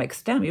to some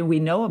extent. I mean, we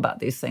know about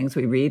these things,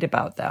 we read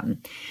about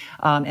them,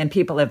 and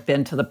people have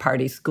been to the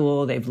party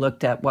school, they've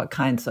looked at what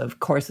kinds of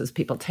courses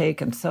people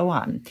take and so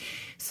on.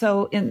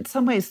 So in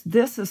some ways,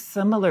 this is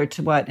similar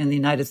to what in the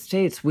United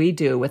States we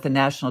do with the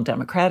National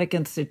Democratic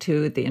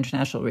Institute, the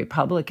International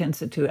Republic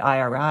Institute,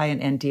 IRI,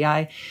 and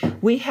NDI.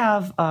 We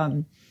have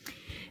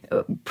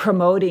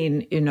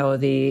promoting,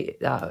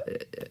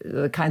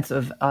 the kinds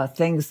of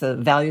things, the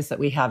values that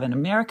we have in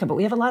America, but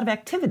we have a lot of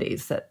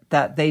activities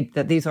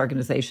that these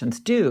organizations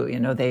do.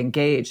 They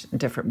engage in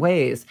different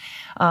ways.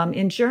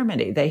 In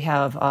Germany, they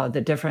have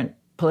the different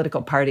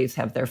political parties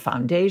have their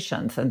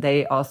foundations, and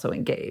they also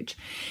engage.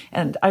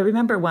 And I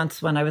remember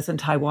once when I was in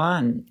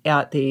Taiwan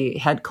at the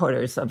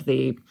headquarters of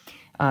the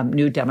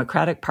New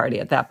Democratic Party.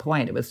 At that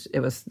point, this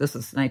was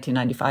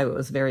 1995. It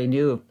was very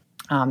new.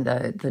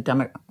 The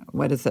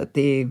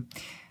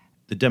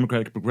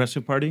Democratic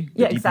Progressive Party?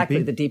 Yeah,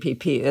 exactly, the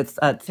DPP. It's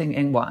Tsing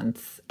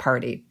Ing-wen's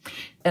party.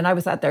 And I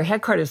was at their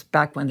headquarters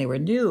back when they were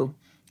new.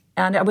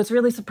 And I was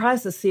really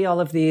surprised to see all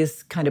of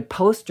these kind of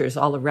posters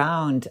all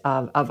around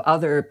of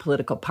other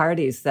political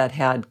parties that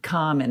had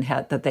come and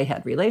that they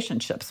had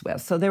relationships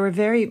with. So there were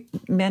very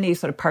many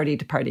sort of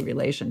party-to-party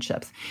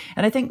relationships.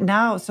 And I think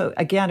now, so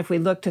again, if we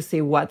look to see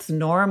what's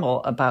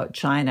normal about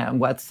China and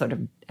what's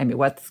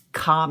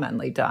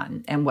commonly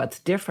done and what's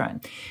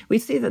different, we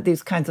see that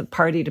these kinds of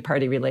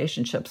party-to-party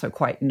relationships are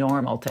quite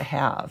normal to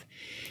have.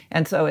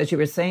 And so, as you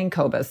were saying,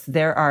 Cobus,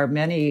 there are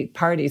many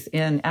parties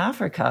in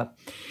Africa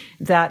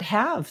that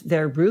have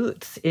their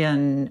roots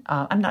in,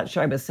 I'm not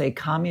sure I would say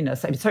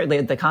communist. I mean,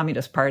 certainly the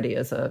Communist Party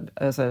is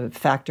a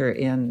factor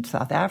in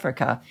South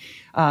Africa.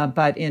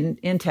 But in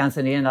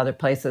Tanzania and other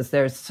places,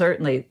 there's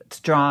certainly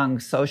strong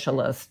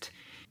socialist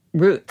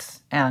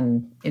roots.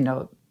 And,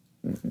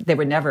 they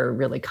were never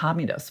really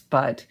communist,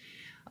 but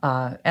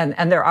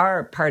and there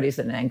are parties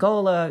in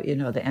Angola, the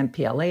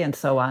MPLA and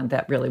so on,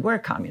 that really were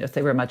communist.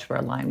 They were much more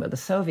aligned with the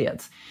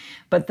Soviets.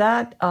 But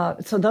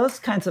so those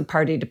kinds of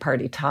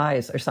party-to-party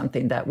ties are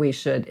something that we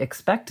should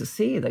expect to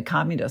see the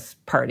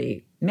Communist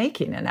Party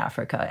making in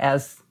Africa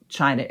as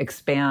China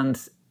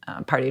expands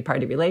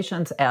party-to-party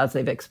relations, as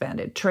they've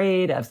expanded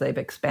trade, as they've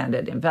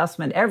expanded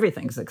investment.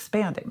 Everything's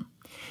expanding.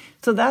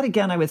 So that,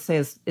 again, I would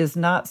say is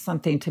not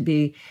something to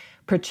be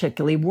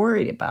particularly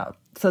worried about.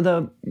 So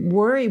the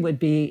worry would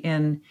be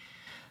in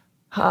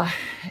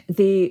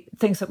the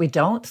things that we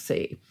don't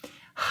see.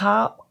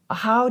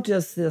 How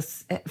does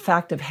this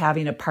fact of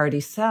having a party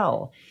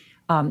sell?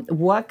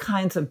 What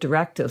kinds of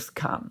directives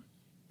come?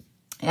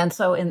 And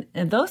so in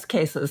those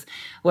cases,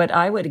 what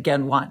I would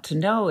again want to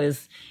know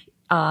is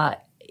to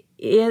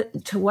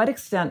what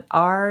extent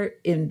are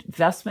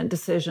investment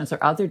decisions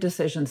or other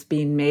decisions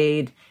being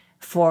made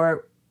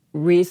for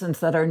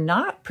reasons that are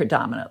not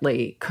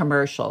predominantly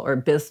commercial or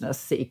business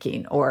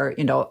seeking or,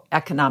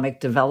 economic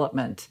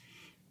development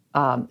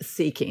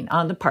seeking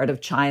on the part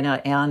of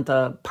China and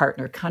the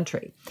partner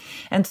country.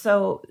 And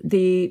so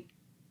the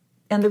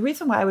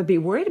reason why I would be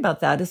worried about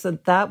that is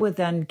that would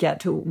then get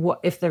to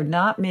if they're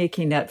not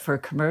making it for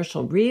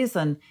commercial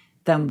reason,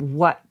 then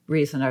what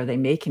reason are they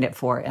making it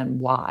for and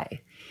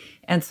why?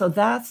 And so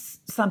that's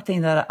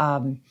something that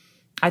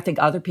I think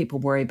other people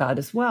worry about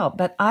as well.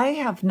 But I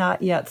have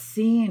not yet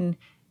seen,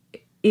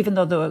 even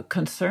though the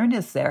concern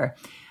is there,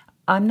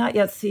 I'm not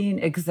yet seeing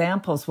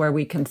examples where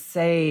we can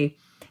say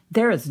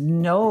there is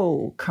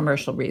no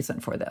commercial reason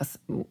for this.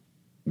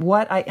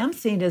 What I am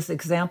seeing is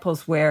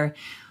examples where,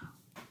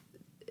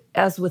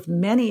 as with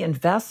many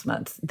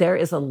investments, there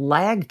is a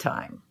lag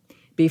time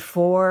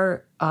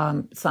before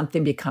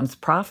something becomes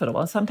profitable.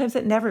 And sometimes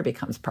it never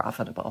becomes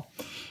profitable.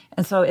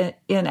 And so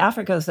in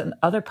Africa and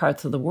other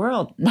parts of the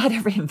world, not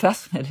every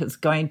investment is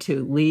going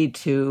to lead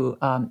to,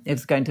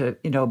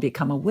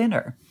 become a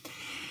winner.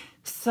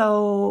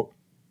 So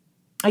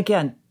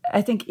again,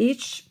 I think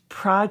each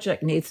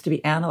project needs to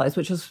be analyzed,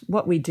 which is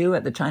what we do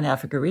at the China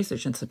Africa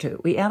Research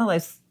Institute. We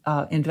analyze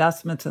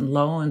investments and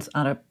loans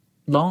on a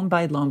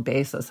loan-by-loan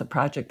basis, a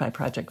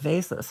project-by-project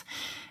basis.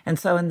 And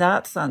so in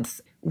that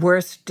sense,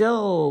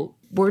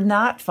 we're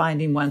not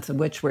finding ones in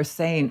which we're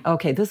saying,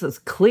 okay, this is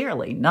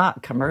clearly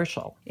not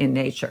commercial in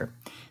nature.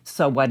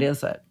 So what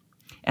is it?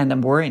 And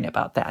I'm worrying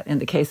about that. In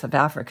the case of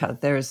Africa,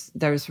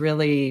 there's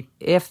really,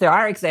 if there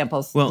are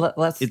examples,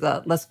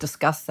 let's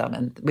discuss them,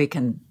 and we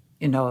can,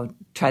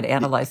 try to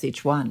analyze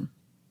each one.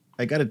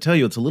 I got to tell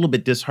you, it's a little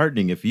bit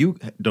disheartening if you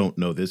don't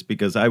know this,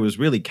 because I was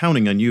really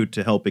counting on you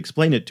to help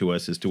explain it to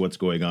us as to what's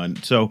going on.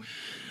 So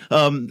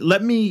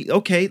let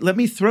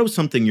me throw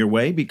something your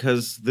way,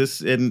 because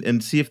this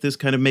and see if this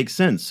kind of makes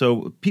sense.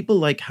 So people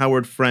like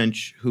Howard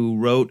French, who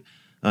wrote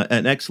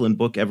an excellent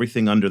book,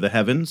 Everything Under the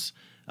Heavens,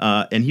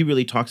 and he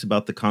really talks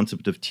about the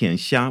concept of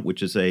tianxia,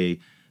 which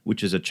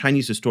is a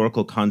Chinese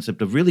historical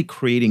concept of really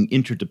creating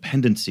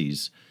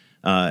interdependencies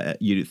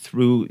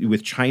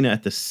with China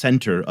at the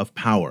center of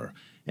power,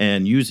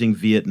 and using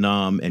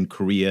Vietnam and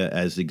Korea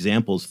as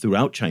examples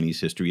throughout Chinese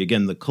history.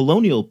 Again, the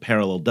colonial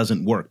parallel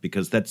doesn't work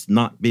because that's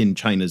not been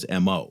China's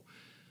MO.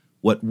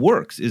 What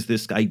works is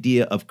this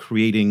idea of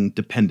creating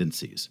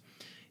dependencies.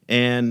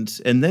 And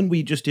then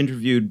we just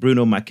interviewed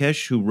Bruno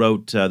Makesh, who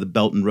wrote The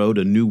Belt and Road,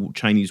 A New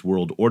Chinese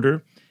World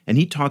Order. And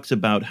he talks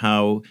about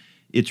how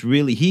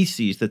he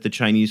sees that the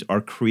Chinese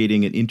are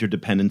creating an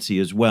interdependency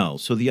as well.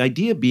 So the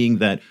idea being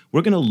that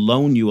we're going to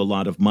loan you a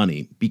lot of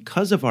money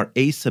because of our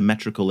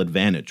asymmetrical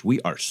advantage. We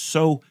are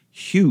so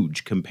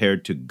huge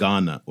compared to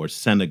Ghana or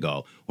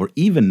Senegal or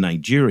even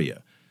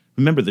Nigeria.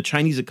 Remember, the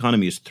Chinese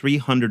economy is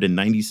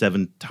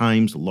 397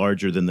 times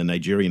larger than the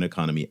Nigerian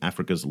economy,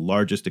 Africa's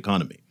largest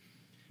economy.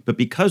 But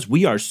because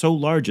we are so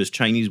large as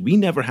Chinese, we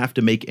never have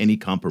to make any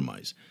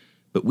compromise.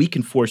 But we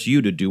can force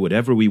you to do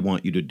whatever we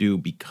want you to do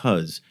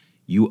because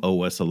you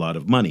owe us a lot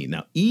of money.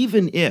 Now,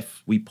 even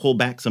if we pull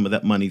back some of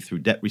that money through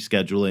debt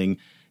rescheduling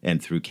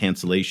and through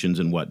cancellations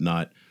and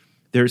whatnot,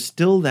 there's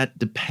still that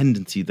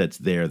dependency that's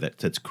there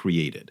that's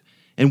created.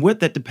 And what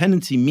that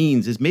dependency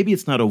means is maybe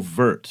it's not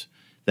overt,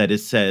 that it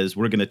says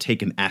we're going to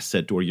take an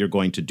asset or you're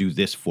going to do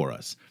this for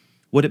us.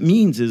 What it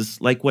means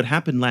is like what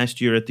happened last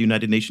year at the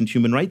United Nations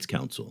Human Rights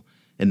Council,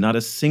 and not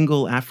a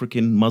single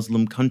African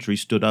Muslim country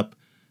stood up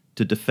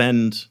to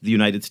defend the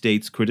United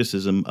States'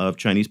 criticism of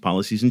Chinese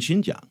policies in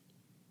Xinjiang.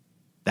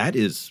 That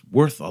is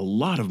worth a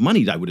lot of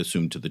money, I would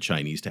assume, to the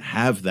Chinese to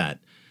have that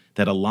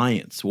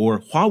alliance, or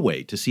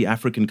Huawei, to see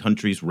African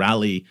countries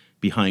rally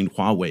behind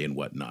Huawei and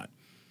whatnot.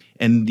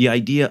 And the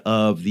idea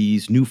of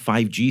these new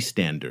 5G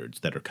standards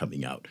that are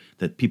coming out,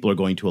 that people are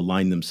going to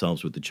align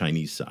themselves with the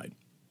Chinese side.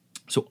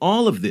 So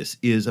all of this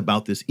is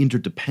about this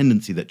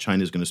interdependency that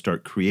China is going to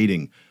start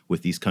creating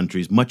with these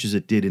countries, much as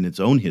it did in its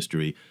own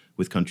history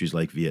with countries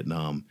like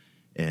Vietnam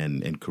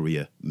and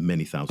Korea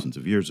many thousands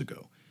of years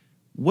ago.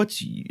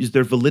 Is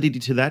there validity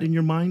to that in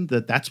your mind,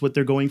 that that's what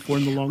they're going for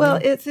in the long run? Well,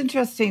 it's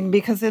interesting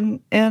because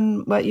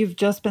in what you've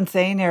just been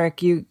saying,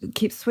 Eric, you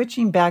keep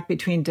switching back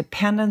between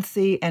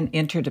dependency and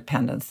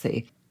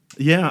interdependency.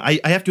 Yeah, I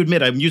have to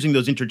admit, I'm using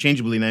those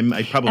interchangeably, and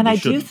I probably And I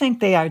shouldn't. do think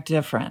they are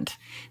different.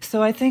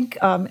 So I think,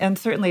 and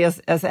certainly as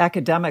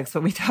academics,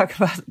 when we talk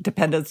about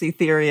dependency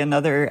theory and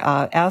other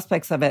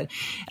aspects of it,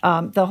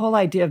 the whole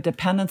idea of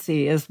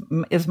dependency is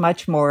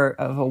much more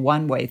of a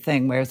one-way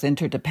thing, whereas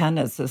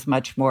interdependence is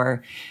much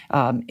more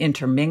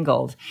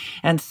intermingled.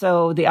 And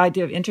so the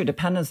idea of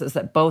interdependence is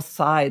that both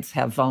sides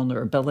have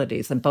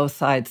vulnerabilities and both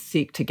sides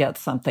seek to get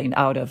something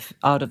out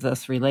of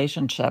this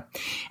relationship.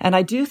 And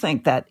I do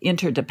think that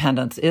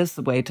interdependence is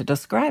the way to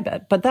describe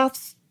it. But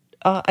that's,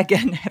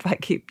 again, if I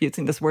keep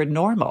using this word,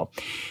 normal.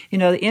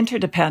 The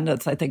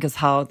interdependence, I think, is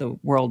how the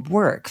world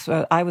works.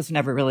 I was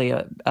never really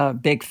a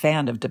big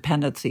fan of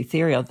dependency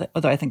theory,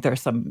 although I think there are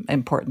some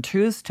important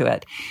truths to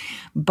it.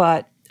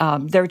 But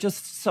there are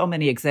just so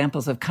many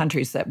examples of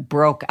countries that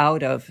broke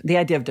out of the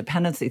idea of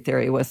dependency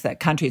theory. Was that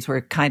countries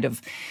were kind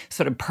of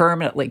sort of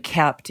permanently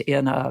kept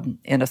in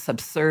a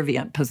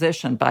subservient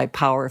position by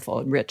powerful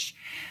and rich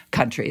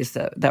countries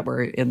that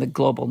were in the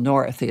global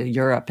north,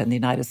 Europe and the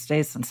United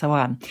States and so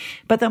on.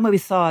 But then when we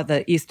saw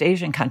the East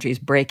Asian countries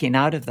breaking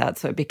out of that,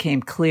 so it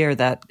became clear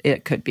that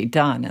it could be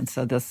done. And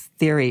so this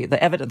theory,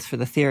 the evidence for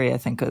the theory, I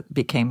think,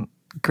 became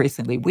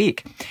increasingly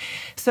weak.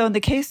 So in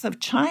the case of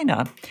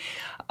China,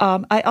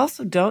 I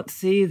also don't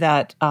see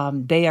that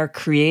they are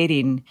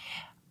creating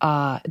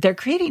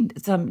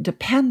some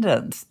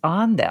dependence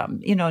on them,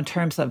 in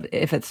terms of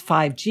if it's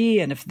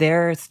 5G and if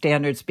their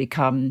standards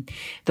become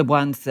the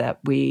ones that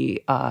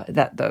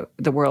that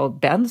the world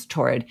bends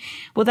toward.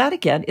 Well, that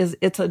again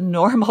it's a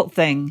normal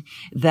thing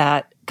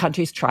that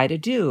countries try to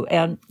do.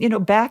 And,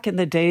 back in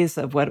the days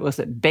of what was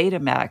it,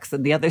 Betamax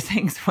and the other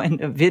things,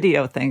 when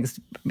video things,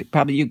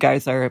 probably you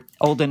guys are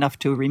old enough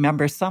to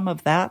remember some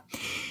of that.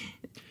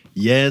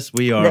 Yes,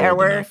 we are.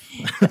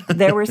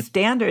 There were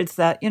standards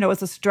that, it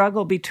was a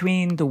struggle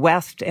between the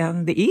West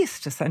and the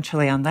East,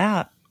 essentially, on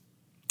that.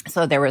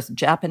 So there was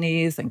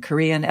Japanese and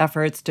Korean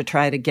efforts to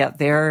try to get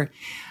their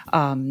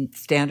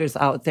standards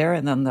out there,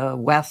 and then the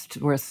West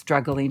were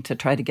struggling to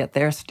try to get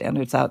their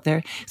standards out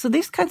there. So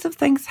these kinds of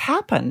things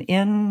happen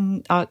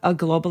in a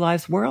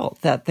globalized world,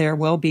 that there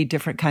will be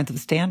different kinds of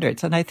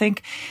standards. And I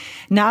think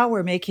now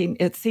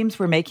it seems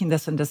we're making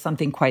this into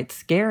something quite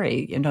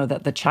scary,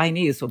 that the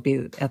Chinese will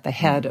be at the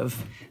head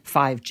of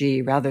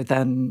 5G rather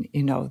than,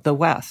 the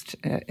West,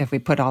 if we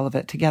put all of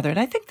it together. And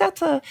I think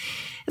it's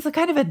a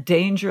kind of a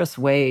dangerous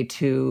way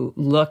to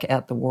look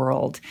at the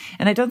world.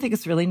 And I don't think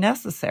it's really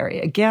necessary.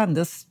 Again,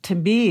 this to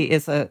me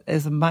is a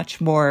much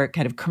more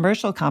kind of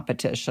commercial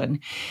competition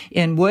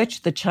in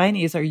which the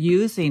Chinese are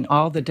using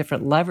all the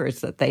different levers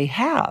that they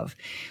have,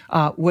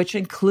 which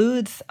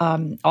includes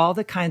all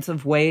the kinds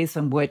of ways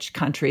in which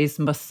countries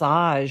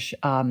massage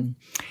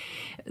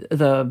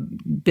the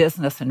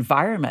business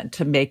environment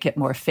to make it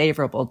more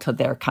favorable to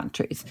their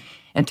countries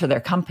and to their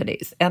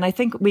companies. And I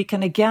think we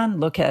can again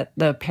look at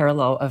the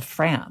parallel of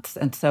France.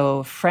 And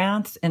so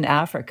France in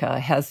Africa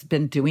has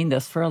been doing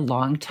this for a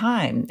long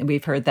time.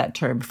 We've heard that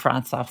term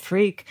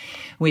France-Afrique.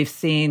 We've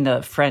seen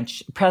the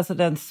French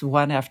presidents,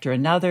 one after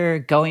another,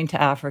 going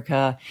to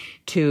Africa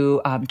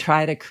to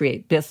try to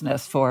create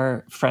business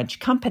for French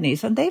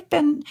companies. And they've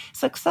been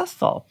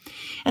successful.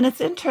 And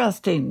it's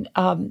interesting.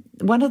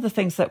 One of the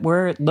things that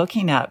we're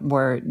looking at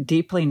more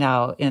deeply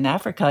now in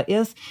Africa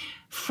is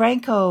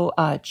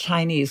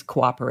Franco-Chinese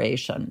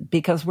cooperation,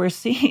 because we're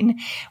seeing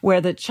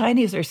where the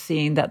Chinese are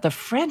seeing that the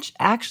French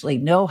actually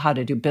know how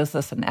to do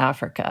business in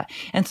Africa.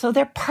 And so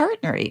they're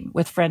partnering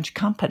with French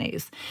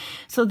companies.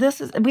 So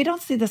we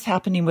don't see this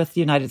happening with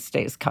United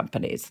States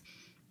companies.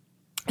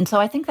 And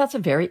so I think that's a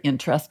very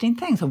interesting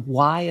thing. So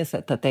why is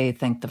it that they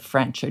think the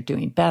French are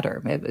doing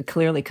better?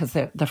 Clearly, because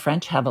the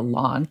French have a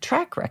long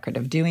track record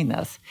of doing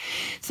this.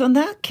 So in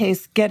that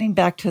case, getting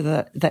back to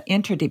the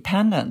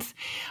interdependence,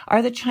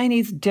 are the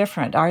Chinese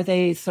different? Are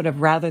they sort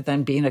of, rather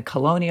than being a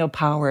colonial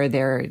power,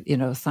 they're,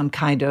 some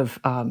kind of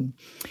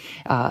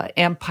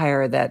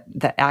empire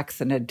that acts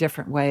in a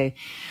different way?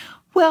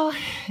 Well,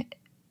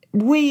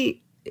 we're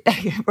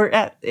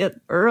at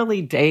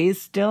early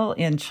days still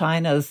in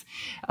China's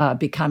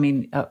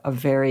becoming a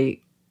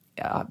very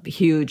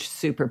huge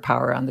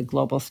superpower on the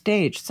global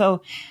stage.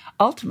 So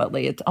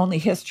ultimately, it's only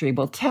history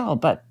will tell.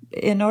 But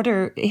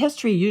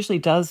history usually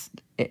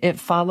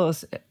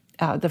follows,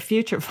 the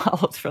future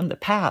follows from the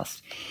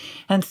past.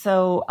 And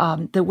so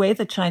the way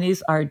the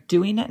Chinese are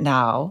doing it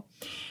now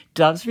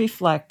does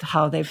reflect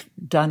how they've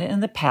done it in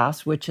the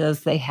past, which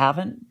is they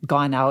haven't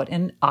gone out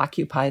and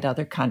occupied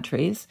other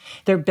countries.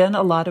 There have been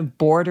a lot of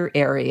border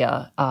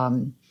area.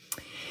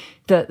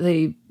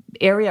 The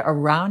area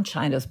around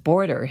China's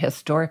border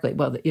historically,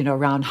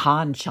 around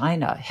Han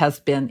China, has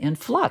been in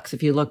flux.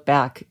 If you look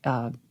back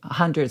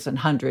hundreds and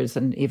hundreds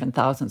and even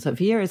thousands of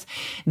years,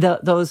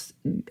 those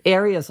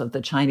areas of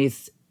the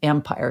Chinese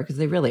empire, because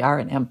they really are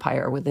an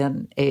empire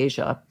within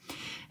Asia,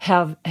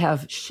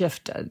 have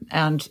shifted.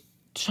 And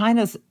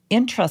China's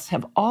interests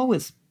have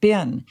always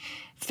been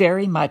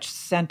very much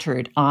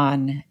centered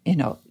on,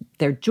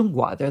 they're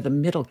Zhonghua, they're the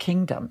Middle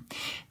Kingdom.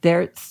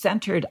 They're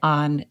centered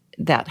on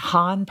that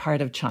Han part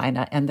of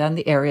China and then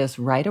the areas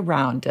right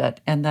around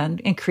it, and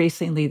then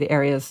increasingly the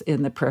areas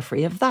in the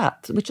periphery of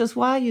that, which is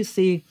why you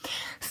see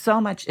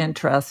so much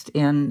interest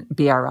in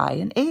BRI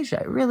in Asia.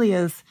 It really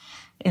is,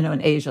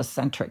 an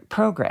Asia-centric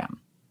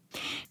program.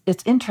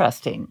 It's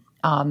interesting.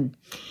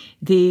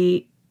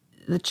 The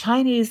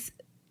Chinese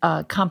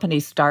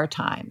company Star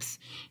Times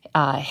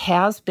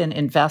has been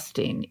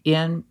investing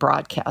in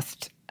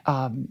broadcast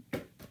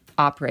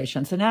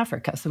operations in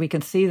Africa. So we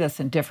can see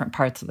this in different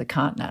parts of the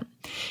continent.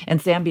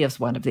 And Zambia is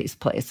one of these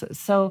places.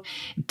 So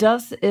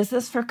is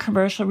this for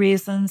commercial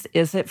reasons?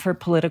 Is it for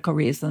political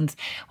reasons?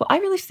 Well, I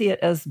really see it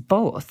as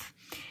both.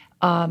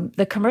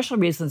 The commercial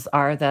reasons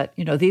are that,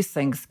 these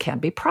things can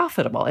be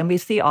profitable. And we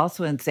see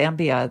also in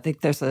Zambia, I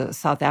think there's a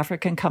South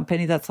African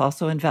company that's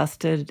also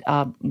invested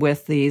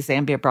with the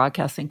Zambia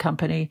Broadcasting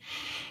Company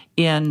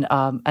in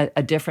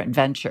a different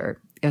venture.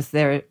 Is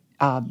the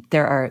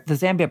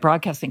Zambia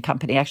Broadcasting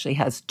Company actually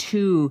has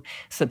two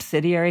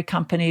subsidiary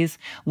companies.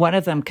 One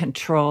of them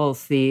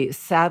controls the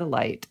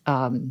satellite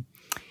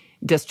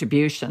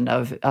distribution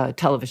of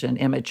television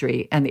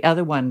imagery, and the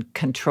other one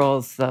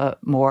controls the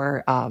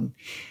more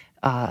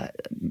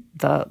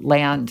the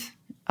land-based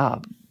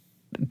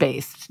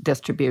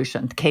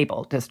distribution,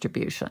 cable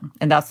distribution.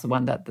 And that's the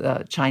one that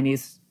the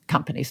Chinese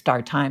company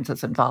Star Times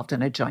is involved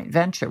in a joint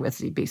venture with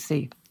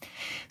ZBC.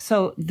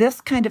 So this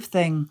kind of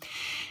thing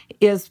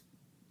is,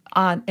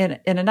 in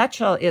a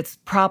nutshell, it's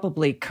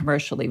probably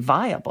commercially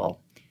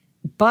viable.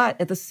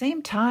 But at the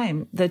same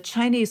time, the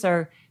Chinese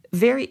are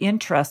very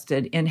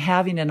interested in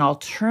having an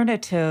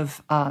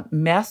alternative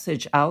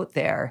message out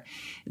there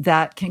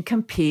that can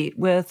compete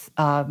with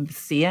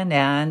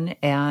CNN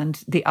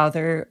and the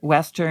other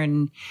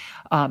Western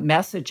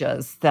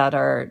messages that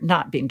are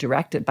not being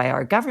directed by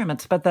our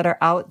governments, but that are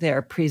out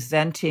there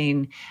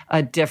presenting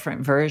a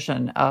different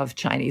version of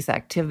Chinese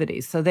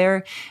activities. So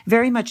they're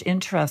very much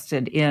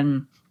interested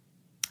in,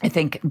 I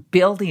think,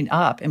 building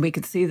up, and we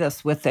could see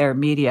this with their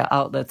media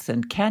outlets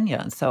in Kenya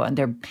and so on.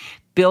 They're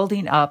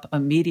building up a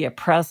media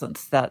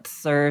presence that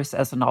serves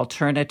as an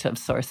alternative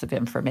source of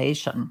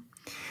information.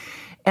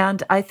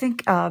 And I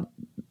think a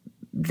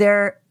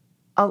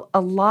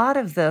lot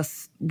of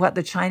this, what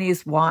the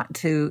Chinese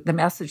the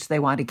message they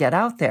want to get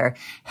out there,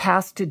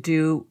 has to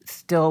do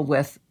still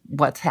with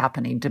what's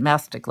happening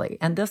domestically.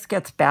 And this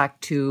gets back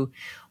to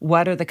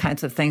what are the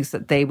kinds of things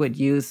that they would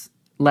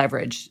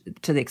leverage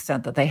to the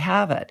extent that they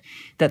have it,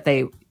 that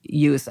they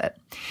use it.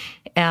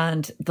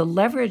 And the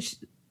leverage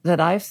that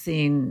I've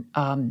seen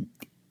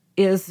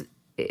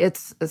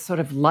it's a sort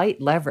of light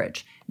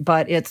leverage,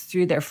 but it's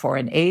through their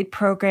foreign aid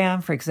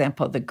program. For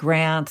example, the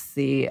grants,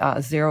 the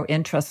zero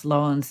interest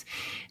loans.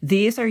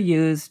 These are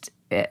used,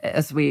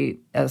 as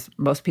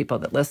most people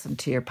that listen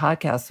to your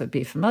podcast would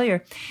be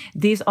familiar,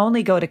 these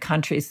only go to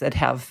countries that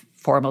have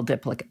formal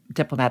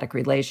diplomatic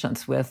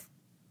relations with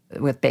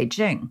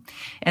Beijing.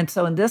 And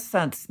so in this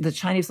sense, the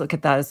Chinese look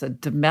at that as a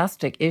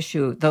domestic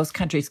issue. Those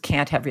countries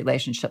can't have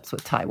relationships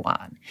with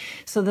Taiwan.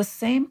 So the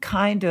same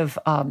kind of,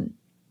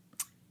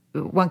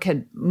 one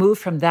could move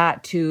from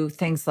that to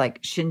things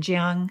like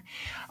Xinjiang,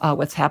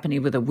 what's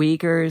happening with the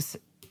Uyghurs,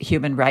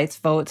 human rights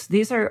votes.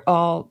 These are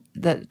all,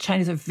 the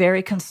Chinese are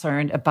very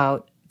concerned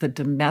about the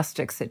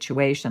domestic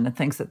situation and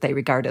things that they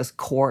regard as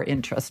core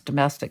interests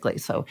domestically.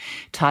 So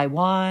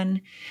Taiwan,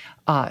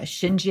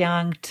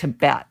 Xinjiang,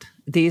 Tibet.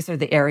 These are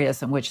the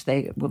areas in which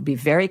they will be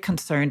very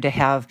concerned to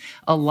have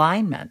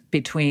alignment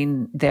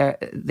between the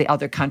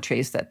other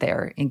countries that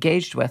they're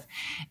engaged with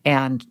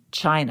and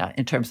China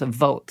in terms of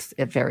votes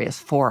at various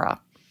fora.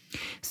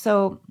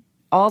 So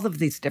all of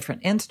these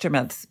different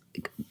instruments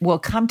will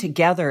come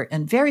together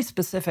in very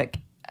specific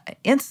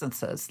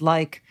instances,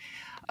 like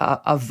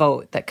a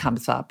vote that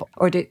comes up.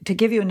 Or to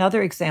give you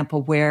another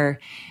example where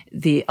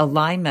the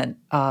alignment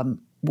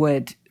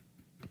would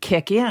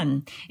kick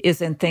in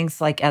is in things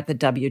like at the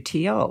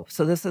WTO.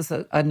 So this is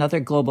another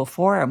global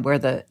forum where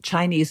the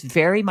Chinese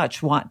very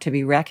much want to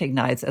be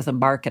recognized as a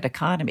market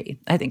economy.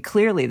 I think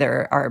clearly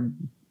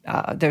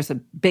there's a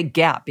big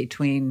gap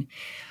between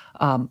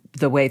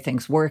the way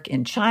things work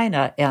in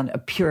China and a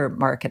pure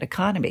market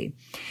economy.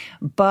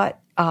 But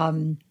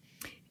and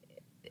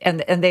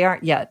they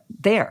aren't yet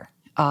there.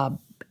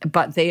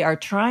 But they are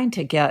trying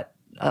to get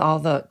all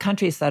the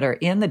countries that are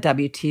in the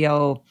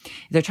WTO,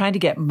 they're trying to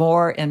get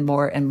more and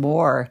more and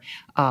more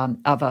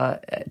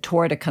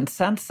toward a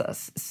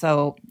consensus,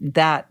 so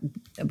that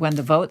when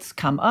the votes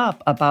come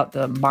up about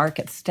the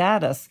market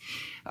status,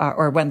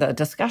 or when the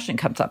discussion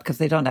comes up, because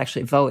they don't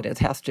actually vote, it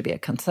has to be a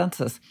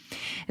consensus,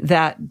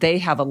 that they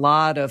have a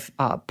lot of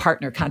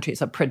partner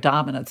countries. A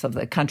predominance of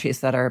the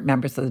countries that are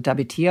members of the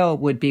WTO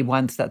would be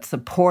ones that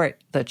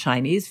support the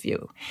Chinese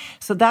view.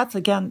 So that's,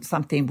 again,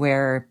 something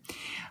where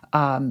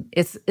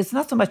it's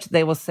not so much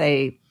they will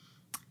say,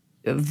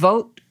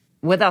 vote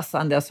with us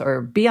on this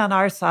or be on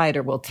our side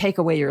or we'll take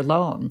away your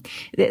loan.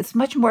 It's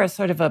much more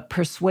sort of a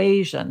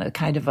persuasion, a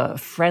kind of a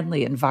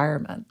friendly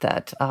environment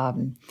that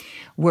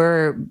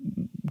we're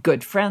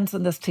good friends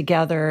in this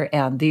together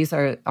and these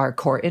are our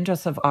core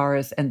interests of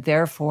ours, and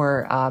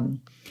therefore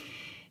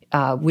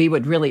we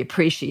would really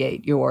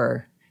appreciate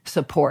your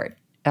support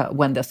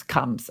when this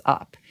comes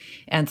up.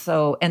 And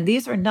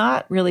these are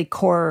not really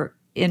core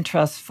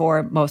interests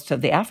for most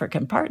of the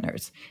African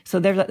partners. So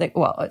they're like,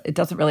 well, it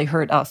doesn't really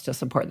hurt us to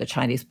support the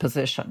Chinese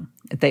position,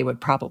 they would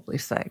probably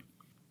say.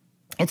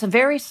 It's a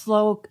very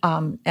slow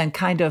and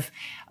kind of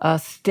a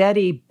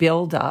steady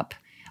buildup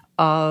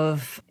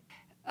of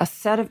a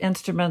set of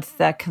instruments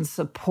that can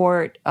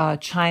support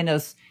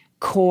China's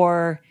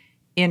core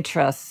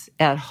interests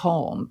at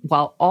home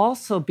while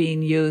also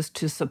being used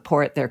to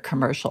support their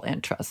commercial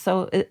interests.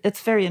 So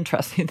it's very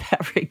interesting in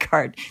that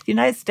regard. The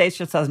United States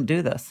just doesn't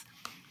do this.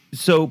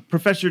 So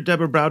Professor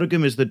Deborah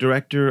Brautigam is the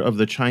director of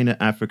the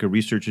China-Africa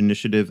Research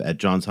Initiative at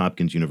Johns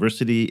Hopkins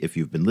University. If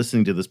you've been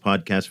listening to this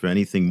podcast for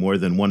anything more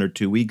than 1 or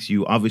 2 weeks,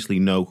 you obviously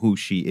know who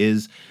she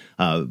is.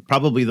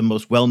 Probably the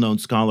most well-known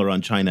scholar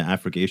on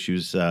China-Africa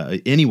issues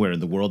anywhere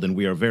in the world, and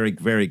we are very,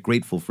 very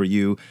grateful for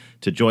you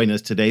to join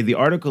us today. The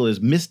article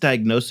is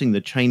Misdiagnosing the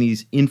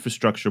Chinese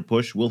Infrastructure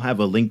Push. We'll have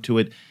a link to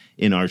it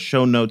in our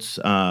show notes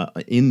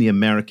in the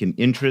American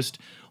Interest.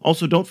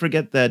 Also, don't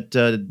forget that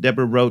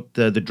Deborah wrote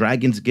The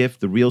Dragon's Gift,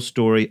 The Real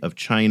Story of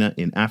China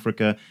in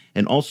Africa,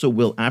 and also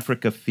Will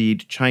Africa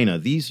Feed China?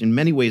 These, in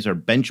many ways, are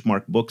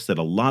benchmark books that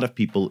a lot of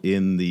people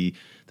in the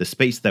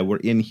space that we're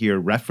in here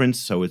reference.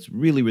 So it's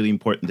really, really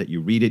important that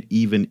you read it,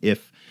 even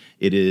if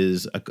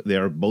they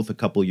are both a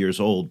couple years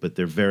old, but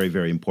they're very,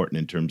 very important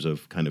in terms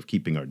of kind of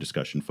keeping our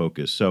discussion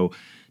focused. So,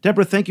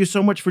 Deborah, thank you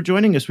so much for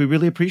joining us. We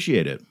really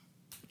appreciate it.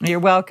 You're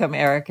welcome,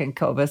 Eric and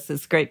Cobus.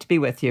 It's great to be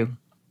with you.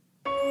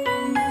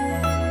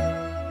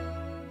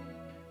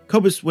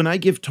 Cobus, when I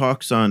give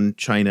talks on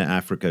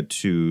China-Africa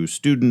to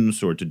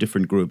students or to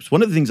different groups,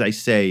 one of the things I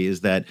say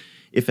is that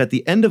if at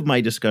the end of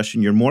my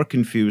discussion you're more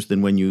confused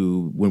than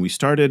when we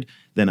started,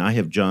 then I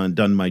have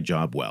done my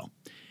job well.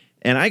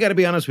 And I got to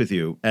be honest with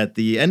you, at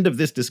the end of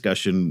this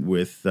discussion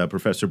with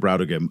Professor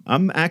Brautigam,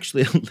 I'm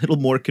actually a little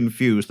more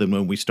confused than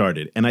when we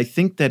started. And I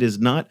think that is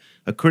not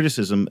a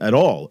criticism at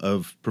all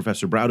of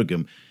Professor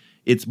Brautigam.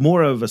 It's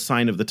more of a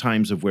sign of the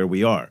times of where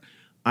we are.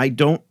 I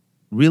don't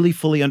really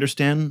fully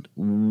understand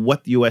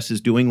what the U.S.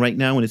 is doing right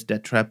now in its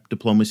debt trap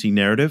diplomacy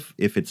narrative,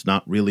 if it's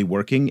not really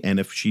working, and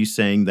if she's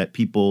saying that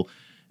people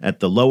at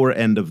the lower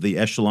end of the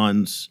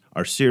echelons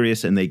are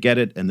serious and they get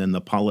it, and then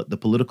the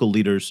political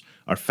leaders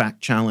are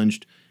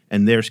fact-challenged,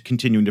 and they're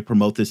continuing to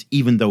promote this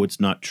even though it's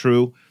not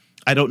true.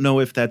 I don't know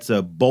if that's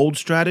a bold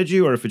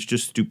strategy or if it's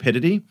just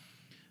stupidity.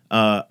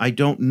 I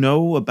don't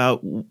know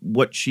about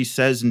what she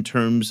says in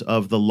terms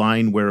of the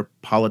line where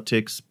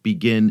politics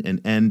begin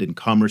and end and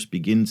commerce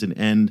begins and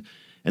end,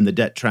 and the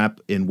debt trap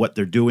and what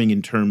they're doing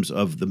in terms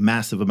of the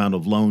massive amount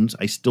of loans.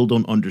 I still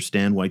don't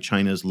understand why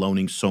China is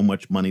loaning so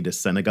much money to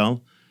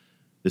Senegal.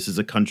 This is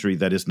a country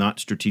that is not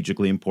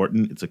strategically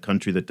important. It's a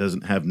country that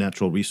doesn't have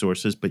natural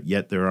resources, but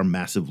yet there are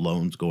massive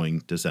loans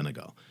going to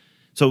Senegal.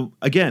 So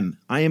again,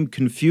 I am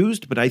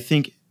confused, but I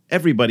think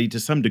everybody to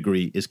some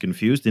degree is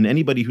confused. And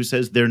anybody who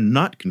says they're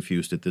not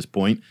confused at this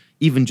point,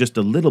 even just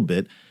a little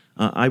bit,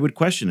 I would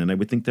question and I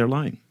would think they're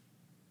lying.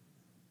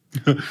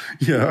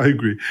 Yeah, I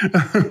agree.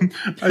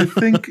 I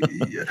think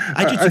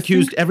I just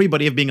accused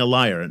everybody of being a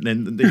liar, and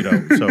then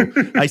so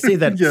I say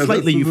that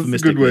slightly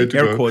euphemistically.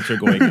 Air quotes are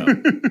going up.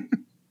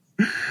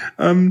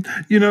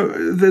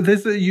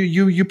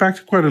 You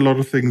backed quite a lot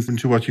of things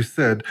into what you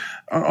said.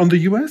 On the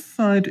U.S.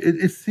 side,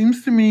 it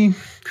seems to me,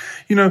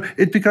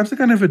 it becomes a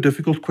kind of a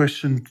difficult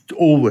question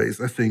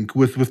always, I think,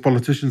 with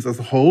politicians as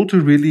a whole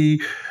to really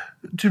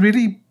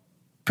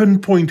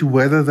pinpoint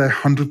whether they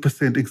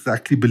 100%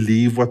 exactly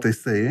believe what they're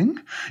saying,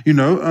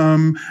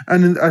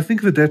 I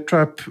think the debt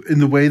trap, in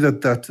the way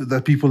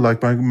that people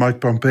like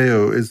Mike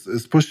Pompeo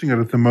is pushing it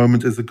at the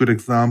moment, is a good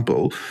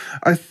example.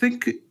 I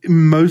think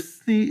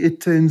mostly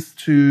it tends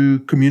to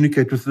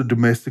communicate with the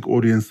domestic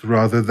audience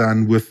rather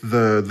than with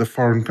the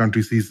foreign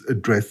countries he's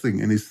addressing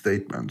in his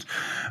statement.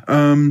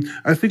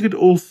 I think it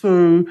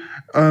also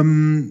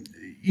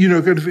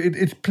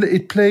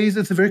it plays.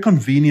 It's a very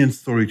convenient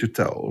story to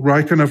tell,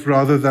 right? Kind of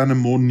rather than a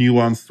more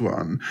nuanced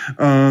one.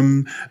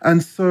 And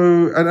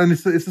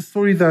it's a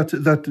story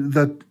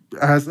that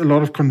has a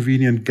lot of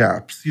convenient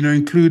gaps,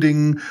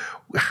 including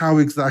how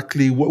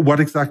exactly, what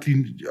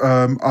exactly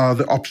are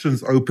the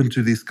options open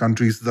to these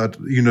countries that,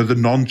 the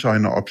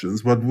non-China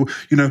options.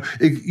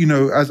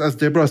 As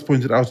Deborah has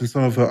pointed out in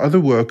some of her other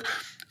work,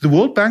 the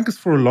World Bank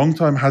for a long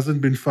time hasn't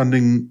been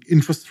funding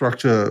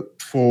infrastructure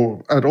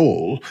at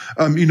all.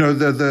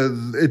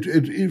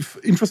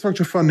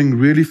 Infrastructure funding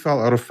really fell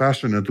out of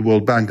fashion at the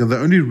World Bank, and they're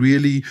only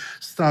really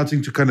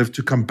starting to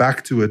come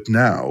back to it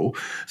now.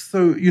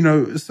 So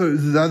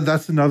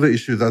that's another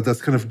issue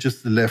that's kind of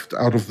just left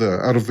out of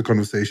the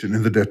conversation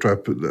in the debt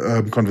trap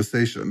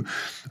conversation.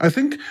 I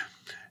think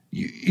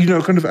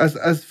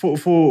as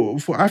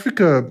for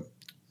Africa,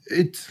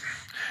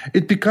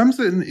 it becomes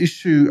an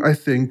issue, I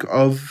think,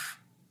 of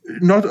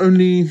not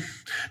only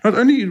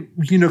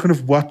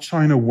what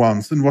China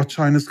wants and what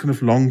China's kind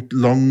of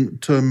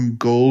long-term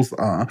goals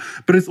are,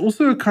 but it's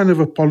also a kind of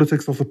a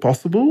politics of the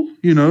possible.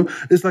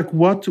 It's like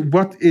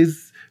what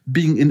is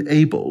being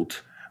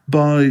enabled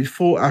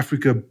for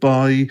Africa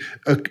by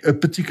a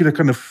particular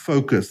kind of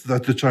focus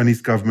that the Chinese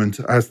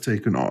government has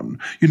taken on.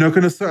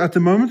 So at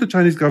the moment, the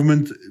Chinese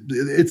government,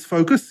 its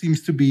focus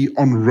seems to be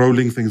on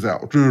rolling things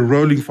out,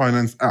 rolling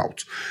finance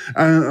out,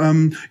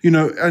 and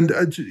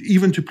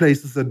even to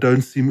places that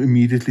don't seem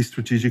immediately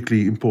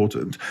strategically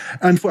important.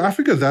 And for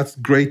Africa, that's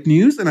great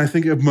news. And I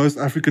think most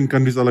African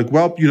countries are like,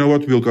 well, you know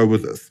what, we'll go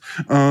with this.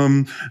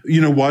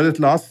 While it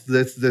lasts,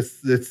 let's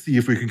see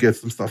if we can get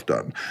some stuff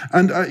done.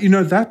 And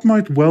that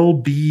might well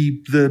be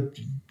the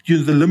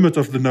limit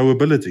of the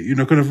knowability.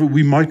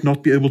 We might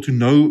not be able to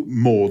know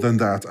more than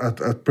that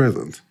at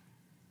present.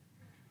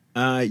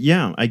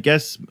 I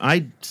guess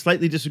I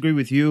slightly disagree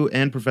with you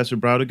and Professor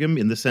Brautigam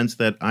in the sense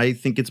that I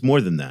think it's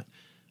more than that.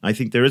 I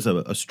think there is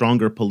a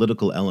stronger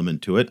political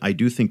element to it. I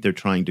do think they're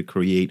trying to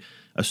create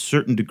a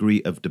certain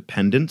degree of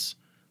dependence.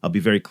 I'll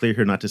be very clear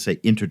here not to say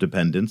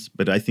interdependence,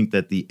 but I think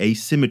that the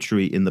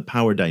asymmetry in the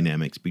power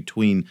dynamics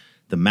between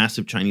the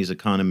massive Chinese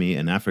economy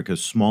and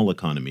Africa's small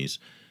economies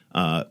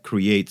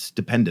creates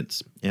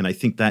dependence. And I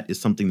think that is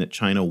something that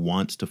China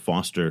wants to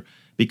foster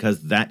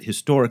because that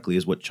historically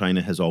is what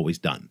China has always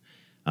done.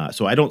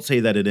 So I don't say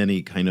that in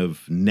any kind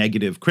of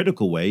negative,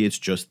 critical way. It's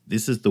just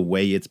this is the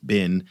way it's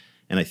been.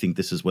 And I think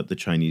this is what the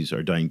Chinese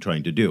are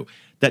trying to do.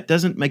 That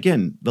doesn't,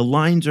 again, the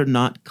lines are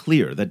not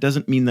clear. That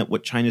doesn't mean that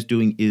what China's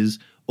doing is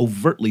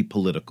overtly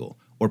political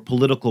or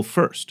political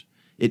first.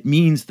 It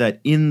means that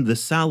in the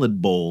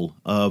salad bowl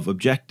of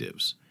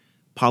objectives,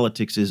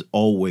 politics is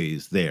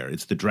always there.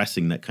 It's the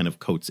dressing that kind of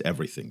coats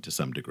everything to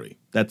some degree.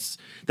 That's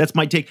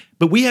my take.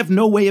 But we have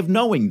no way of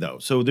knowing, though.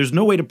 So there's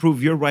no way to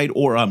prove you're right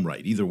or I'm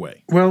right, either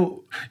way.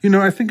 Well,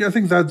 I think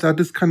that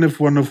is kind of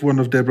one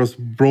of Deborah's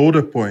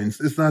broader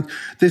points, is that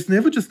there's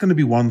never just going to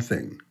be one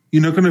thing.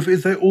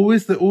 They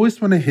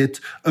always want to hit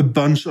a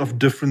bunch of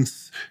different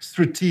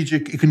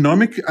strategic,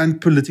 economic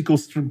and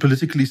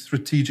politically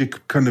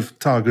strategic kind of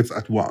targets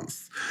at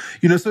once.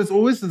 So it's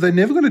always, they're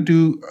never going to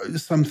do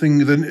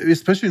something,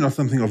 especially not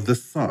something of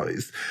this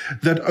size,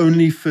 that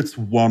only fits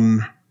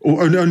one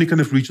or only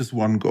kind of reaches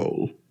one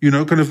goal,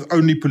 kind of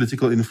only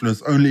political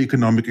influence, only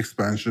economic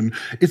expansion.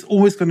 It's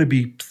always going to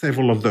be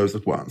several of those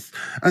at once.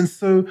 And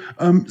so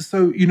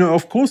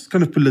of course,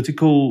 kind of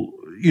political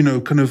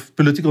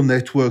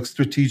networks,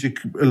 strategic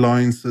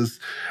alliances,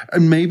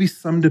 and maybe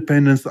some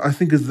dependence, I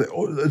think is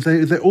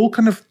they all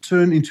kind of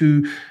turn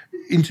into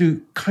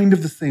kind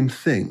of the same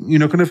thing.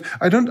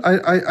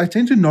 I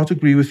tend to not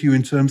agree with you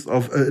in terms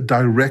of a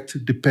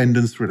direct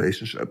dependence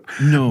relationship.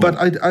 No. But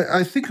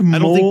I think more... I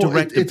don't think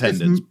direct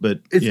dependence, but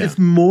it's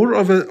more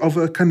of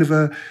a kind of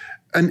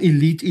an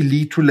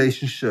elite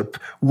relationship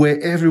where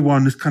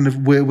everyone is kind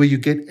of where you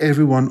get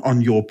everyone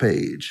on your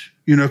page.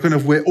 Kind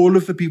of where all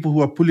of the people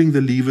who are pulling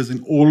the levers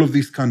in all of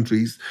these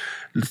countries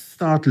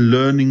start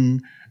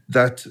learning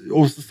that,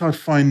 also start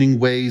finding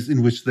ways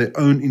in which their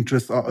own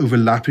interests are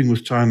overlapping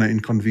with China in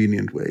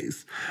convenient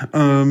ways.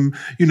 And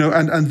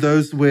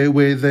those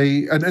where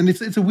they, and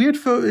it's a weird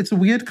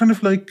kind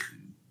of like,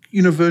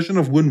 version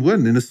of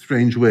win-win in a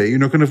strange way,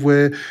 kind of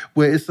where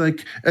it's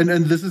like, and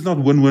this is not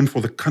win-win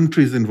for the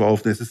countries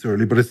involved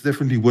necessarily, but it's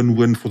definitely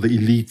win-win for the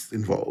elites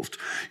involved.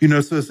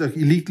 So it's like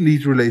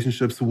elite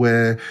relationships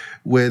where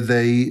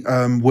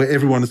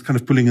everyone is kind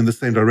of pulling in the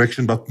same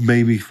direction, but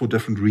maybe for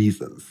different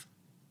reasons.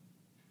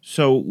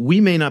 So we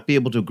may not be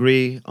able to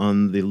agree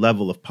on the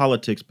level of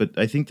politics, but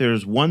I think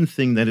there's one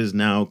thing that is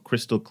now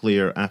crystal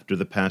clear after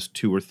the past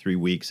 2 or 3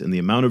 weeks and the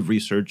amount of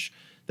research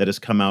that has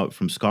come out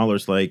from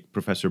scholars like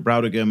Professor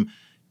Brautigam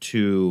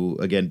to,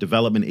 again,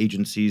 development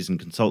agencies and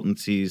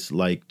consultancies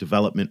like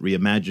Development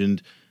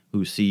Reimagined,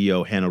 whose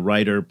CEO Hannah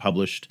Ryder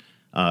published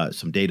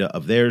some data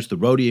of theirs, the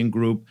Rodian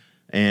Group,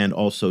 and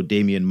also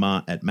Damien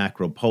Ma at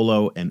Macro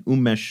Polo and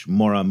Umesh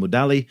Mora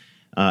Mudali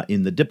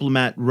in The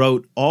Diplomat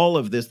wrote all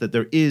of this, that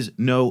there is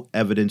no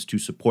evidence to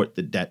support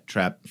the debt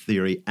trap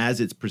theory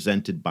as it's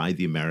presented by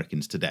the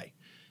Americans today.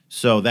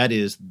 So that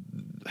is,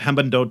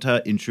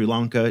 Hambantota in Sri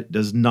Lanka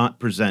does not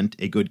present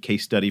a good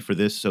case study for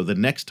this. So the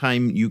next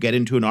time you get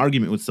into an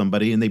argument with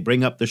somebody and they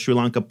bring up the Sri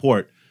Lanka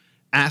port,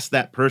 ask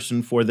that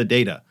person for the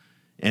data,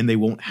 and they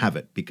won't have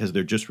it because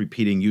they're just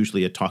repeating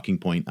usually a talking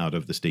point out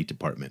of the State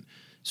Department.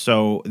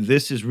 So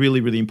this is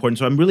really, really important.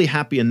 So I'm really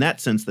happy in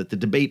that sense that the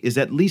debate is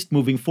at least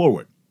moving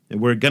forward. And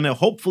we're going to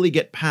hopefully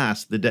get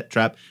past the debt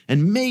trap,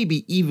 and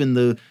maybe even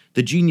the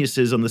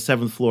geniuses on the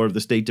 7th floor of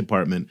the State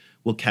Department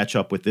will catch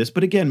up with this.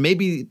 But again,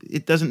 maybe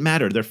it doesn't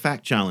matter. They're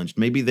fact challenged.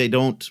 Maybe they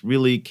don't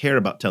really care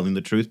about telling the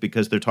truth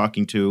because they're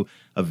talking to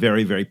a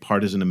very, very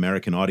partisan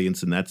American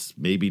audience, and that's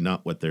maybe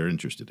not what they're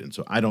interested in.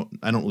 So I don't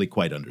really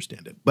quite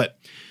understand it. But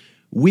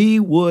we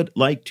would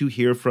like to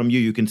hear from you.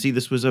 You can see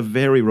this was a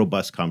very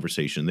robust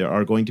conversation. There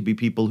are going to be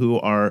people who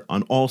are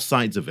on all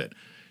sides of it.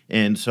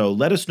 And so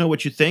let us know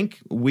what you think.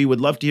 We would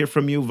love to hear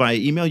from you via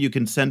email. You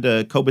can send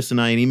Cobus and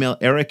I an email,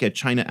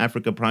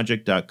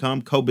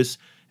 eric@chinaafricaproject.com,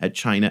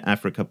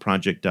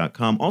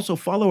 cobus@chinaafricaproject.com. Also,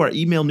 follow our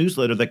email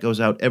newsletter that goes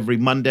out every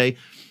Monday.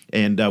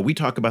 And we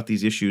talk about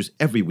these issues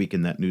every week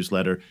in that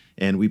newsletter.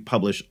 And we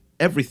publish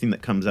everything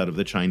that comes out of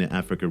the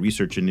China-Africa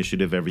Research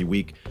Initiative every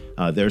week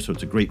there. So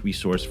it's a great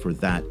resource for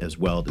that as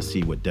well to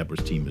see what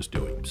Deborah's team is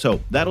doing.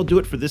 So that'll do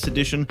it for this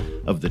edition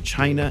of the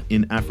China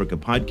in Africa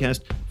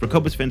podcast. For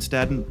Cobus Van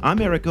Staden, I'm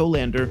Eric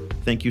Olander.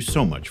 Thank you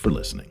so much for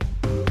listening.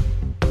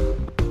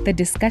 The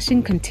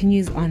discussion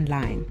continues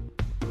online.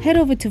 Head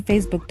over to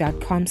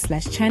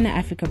facebook.com/China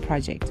Africa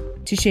Project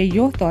to share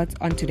your thoughts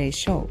on today's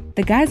show.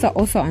 The guys are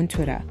also on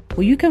Twitter,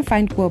 where you can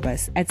find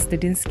Cobus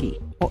 @Stadinsky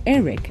or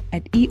Eric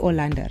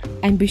 @eOlander.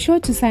 And be sure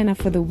to sign up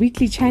for the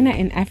weekly China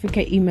in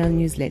Africa email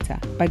newsletter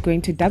by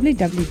going to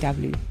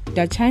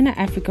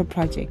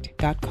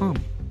www.chinaafricaproject.com.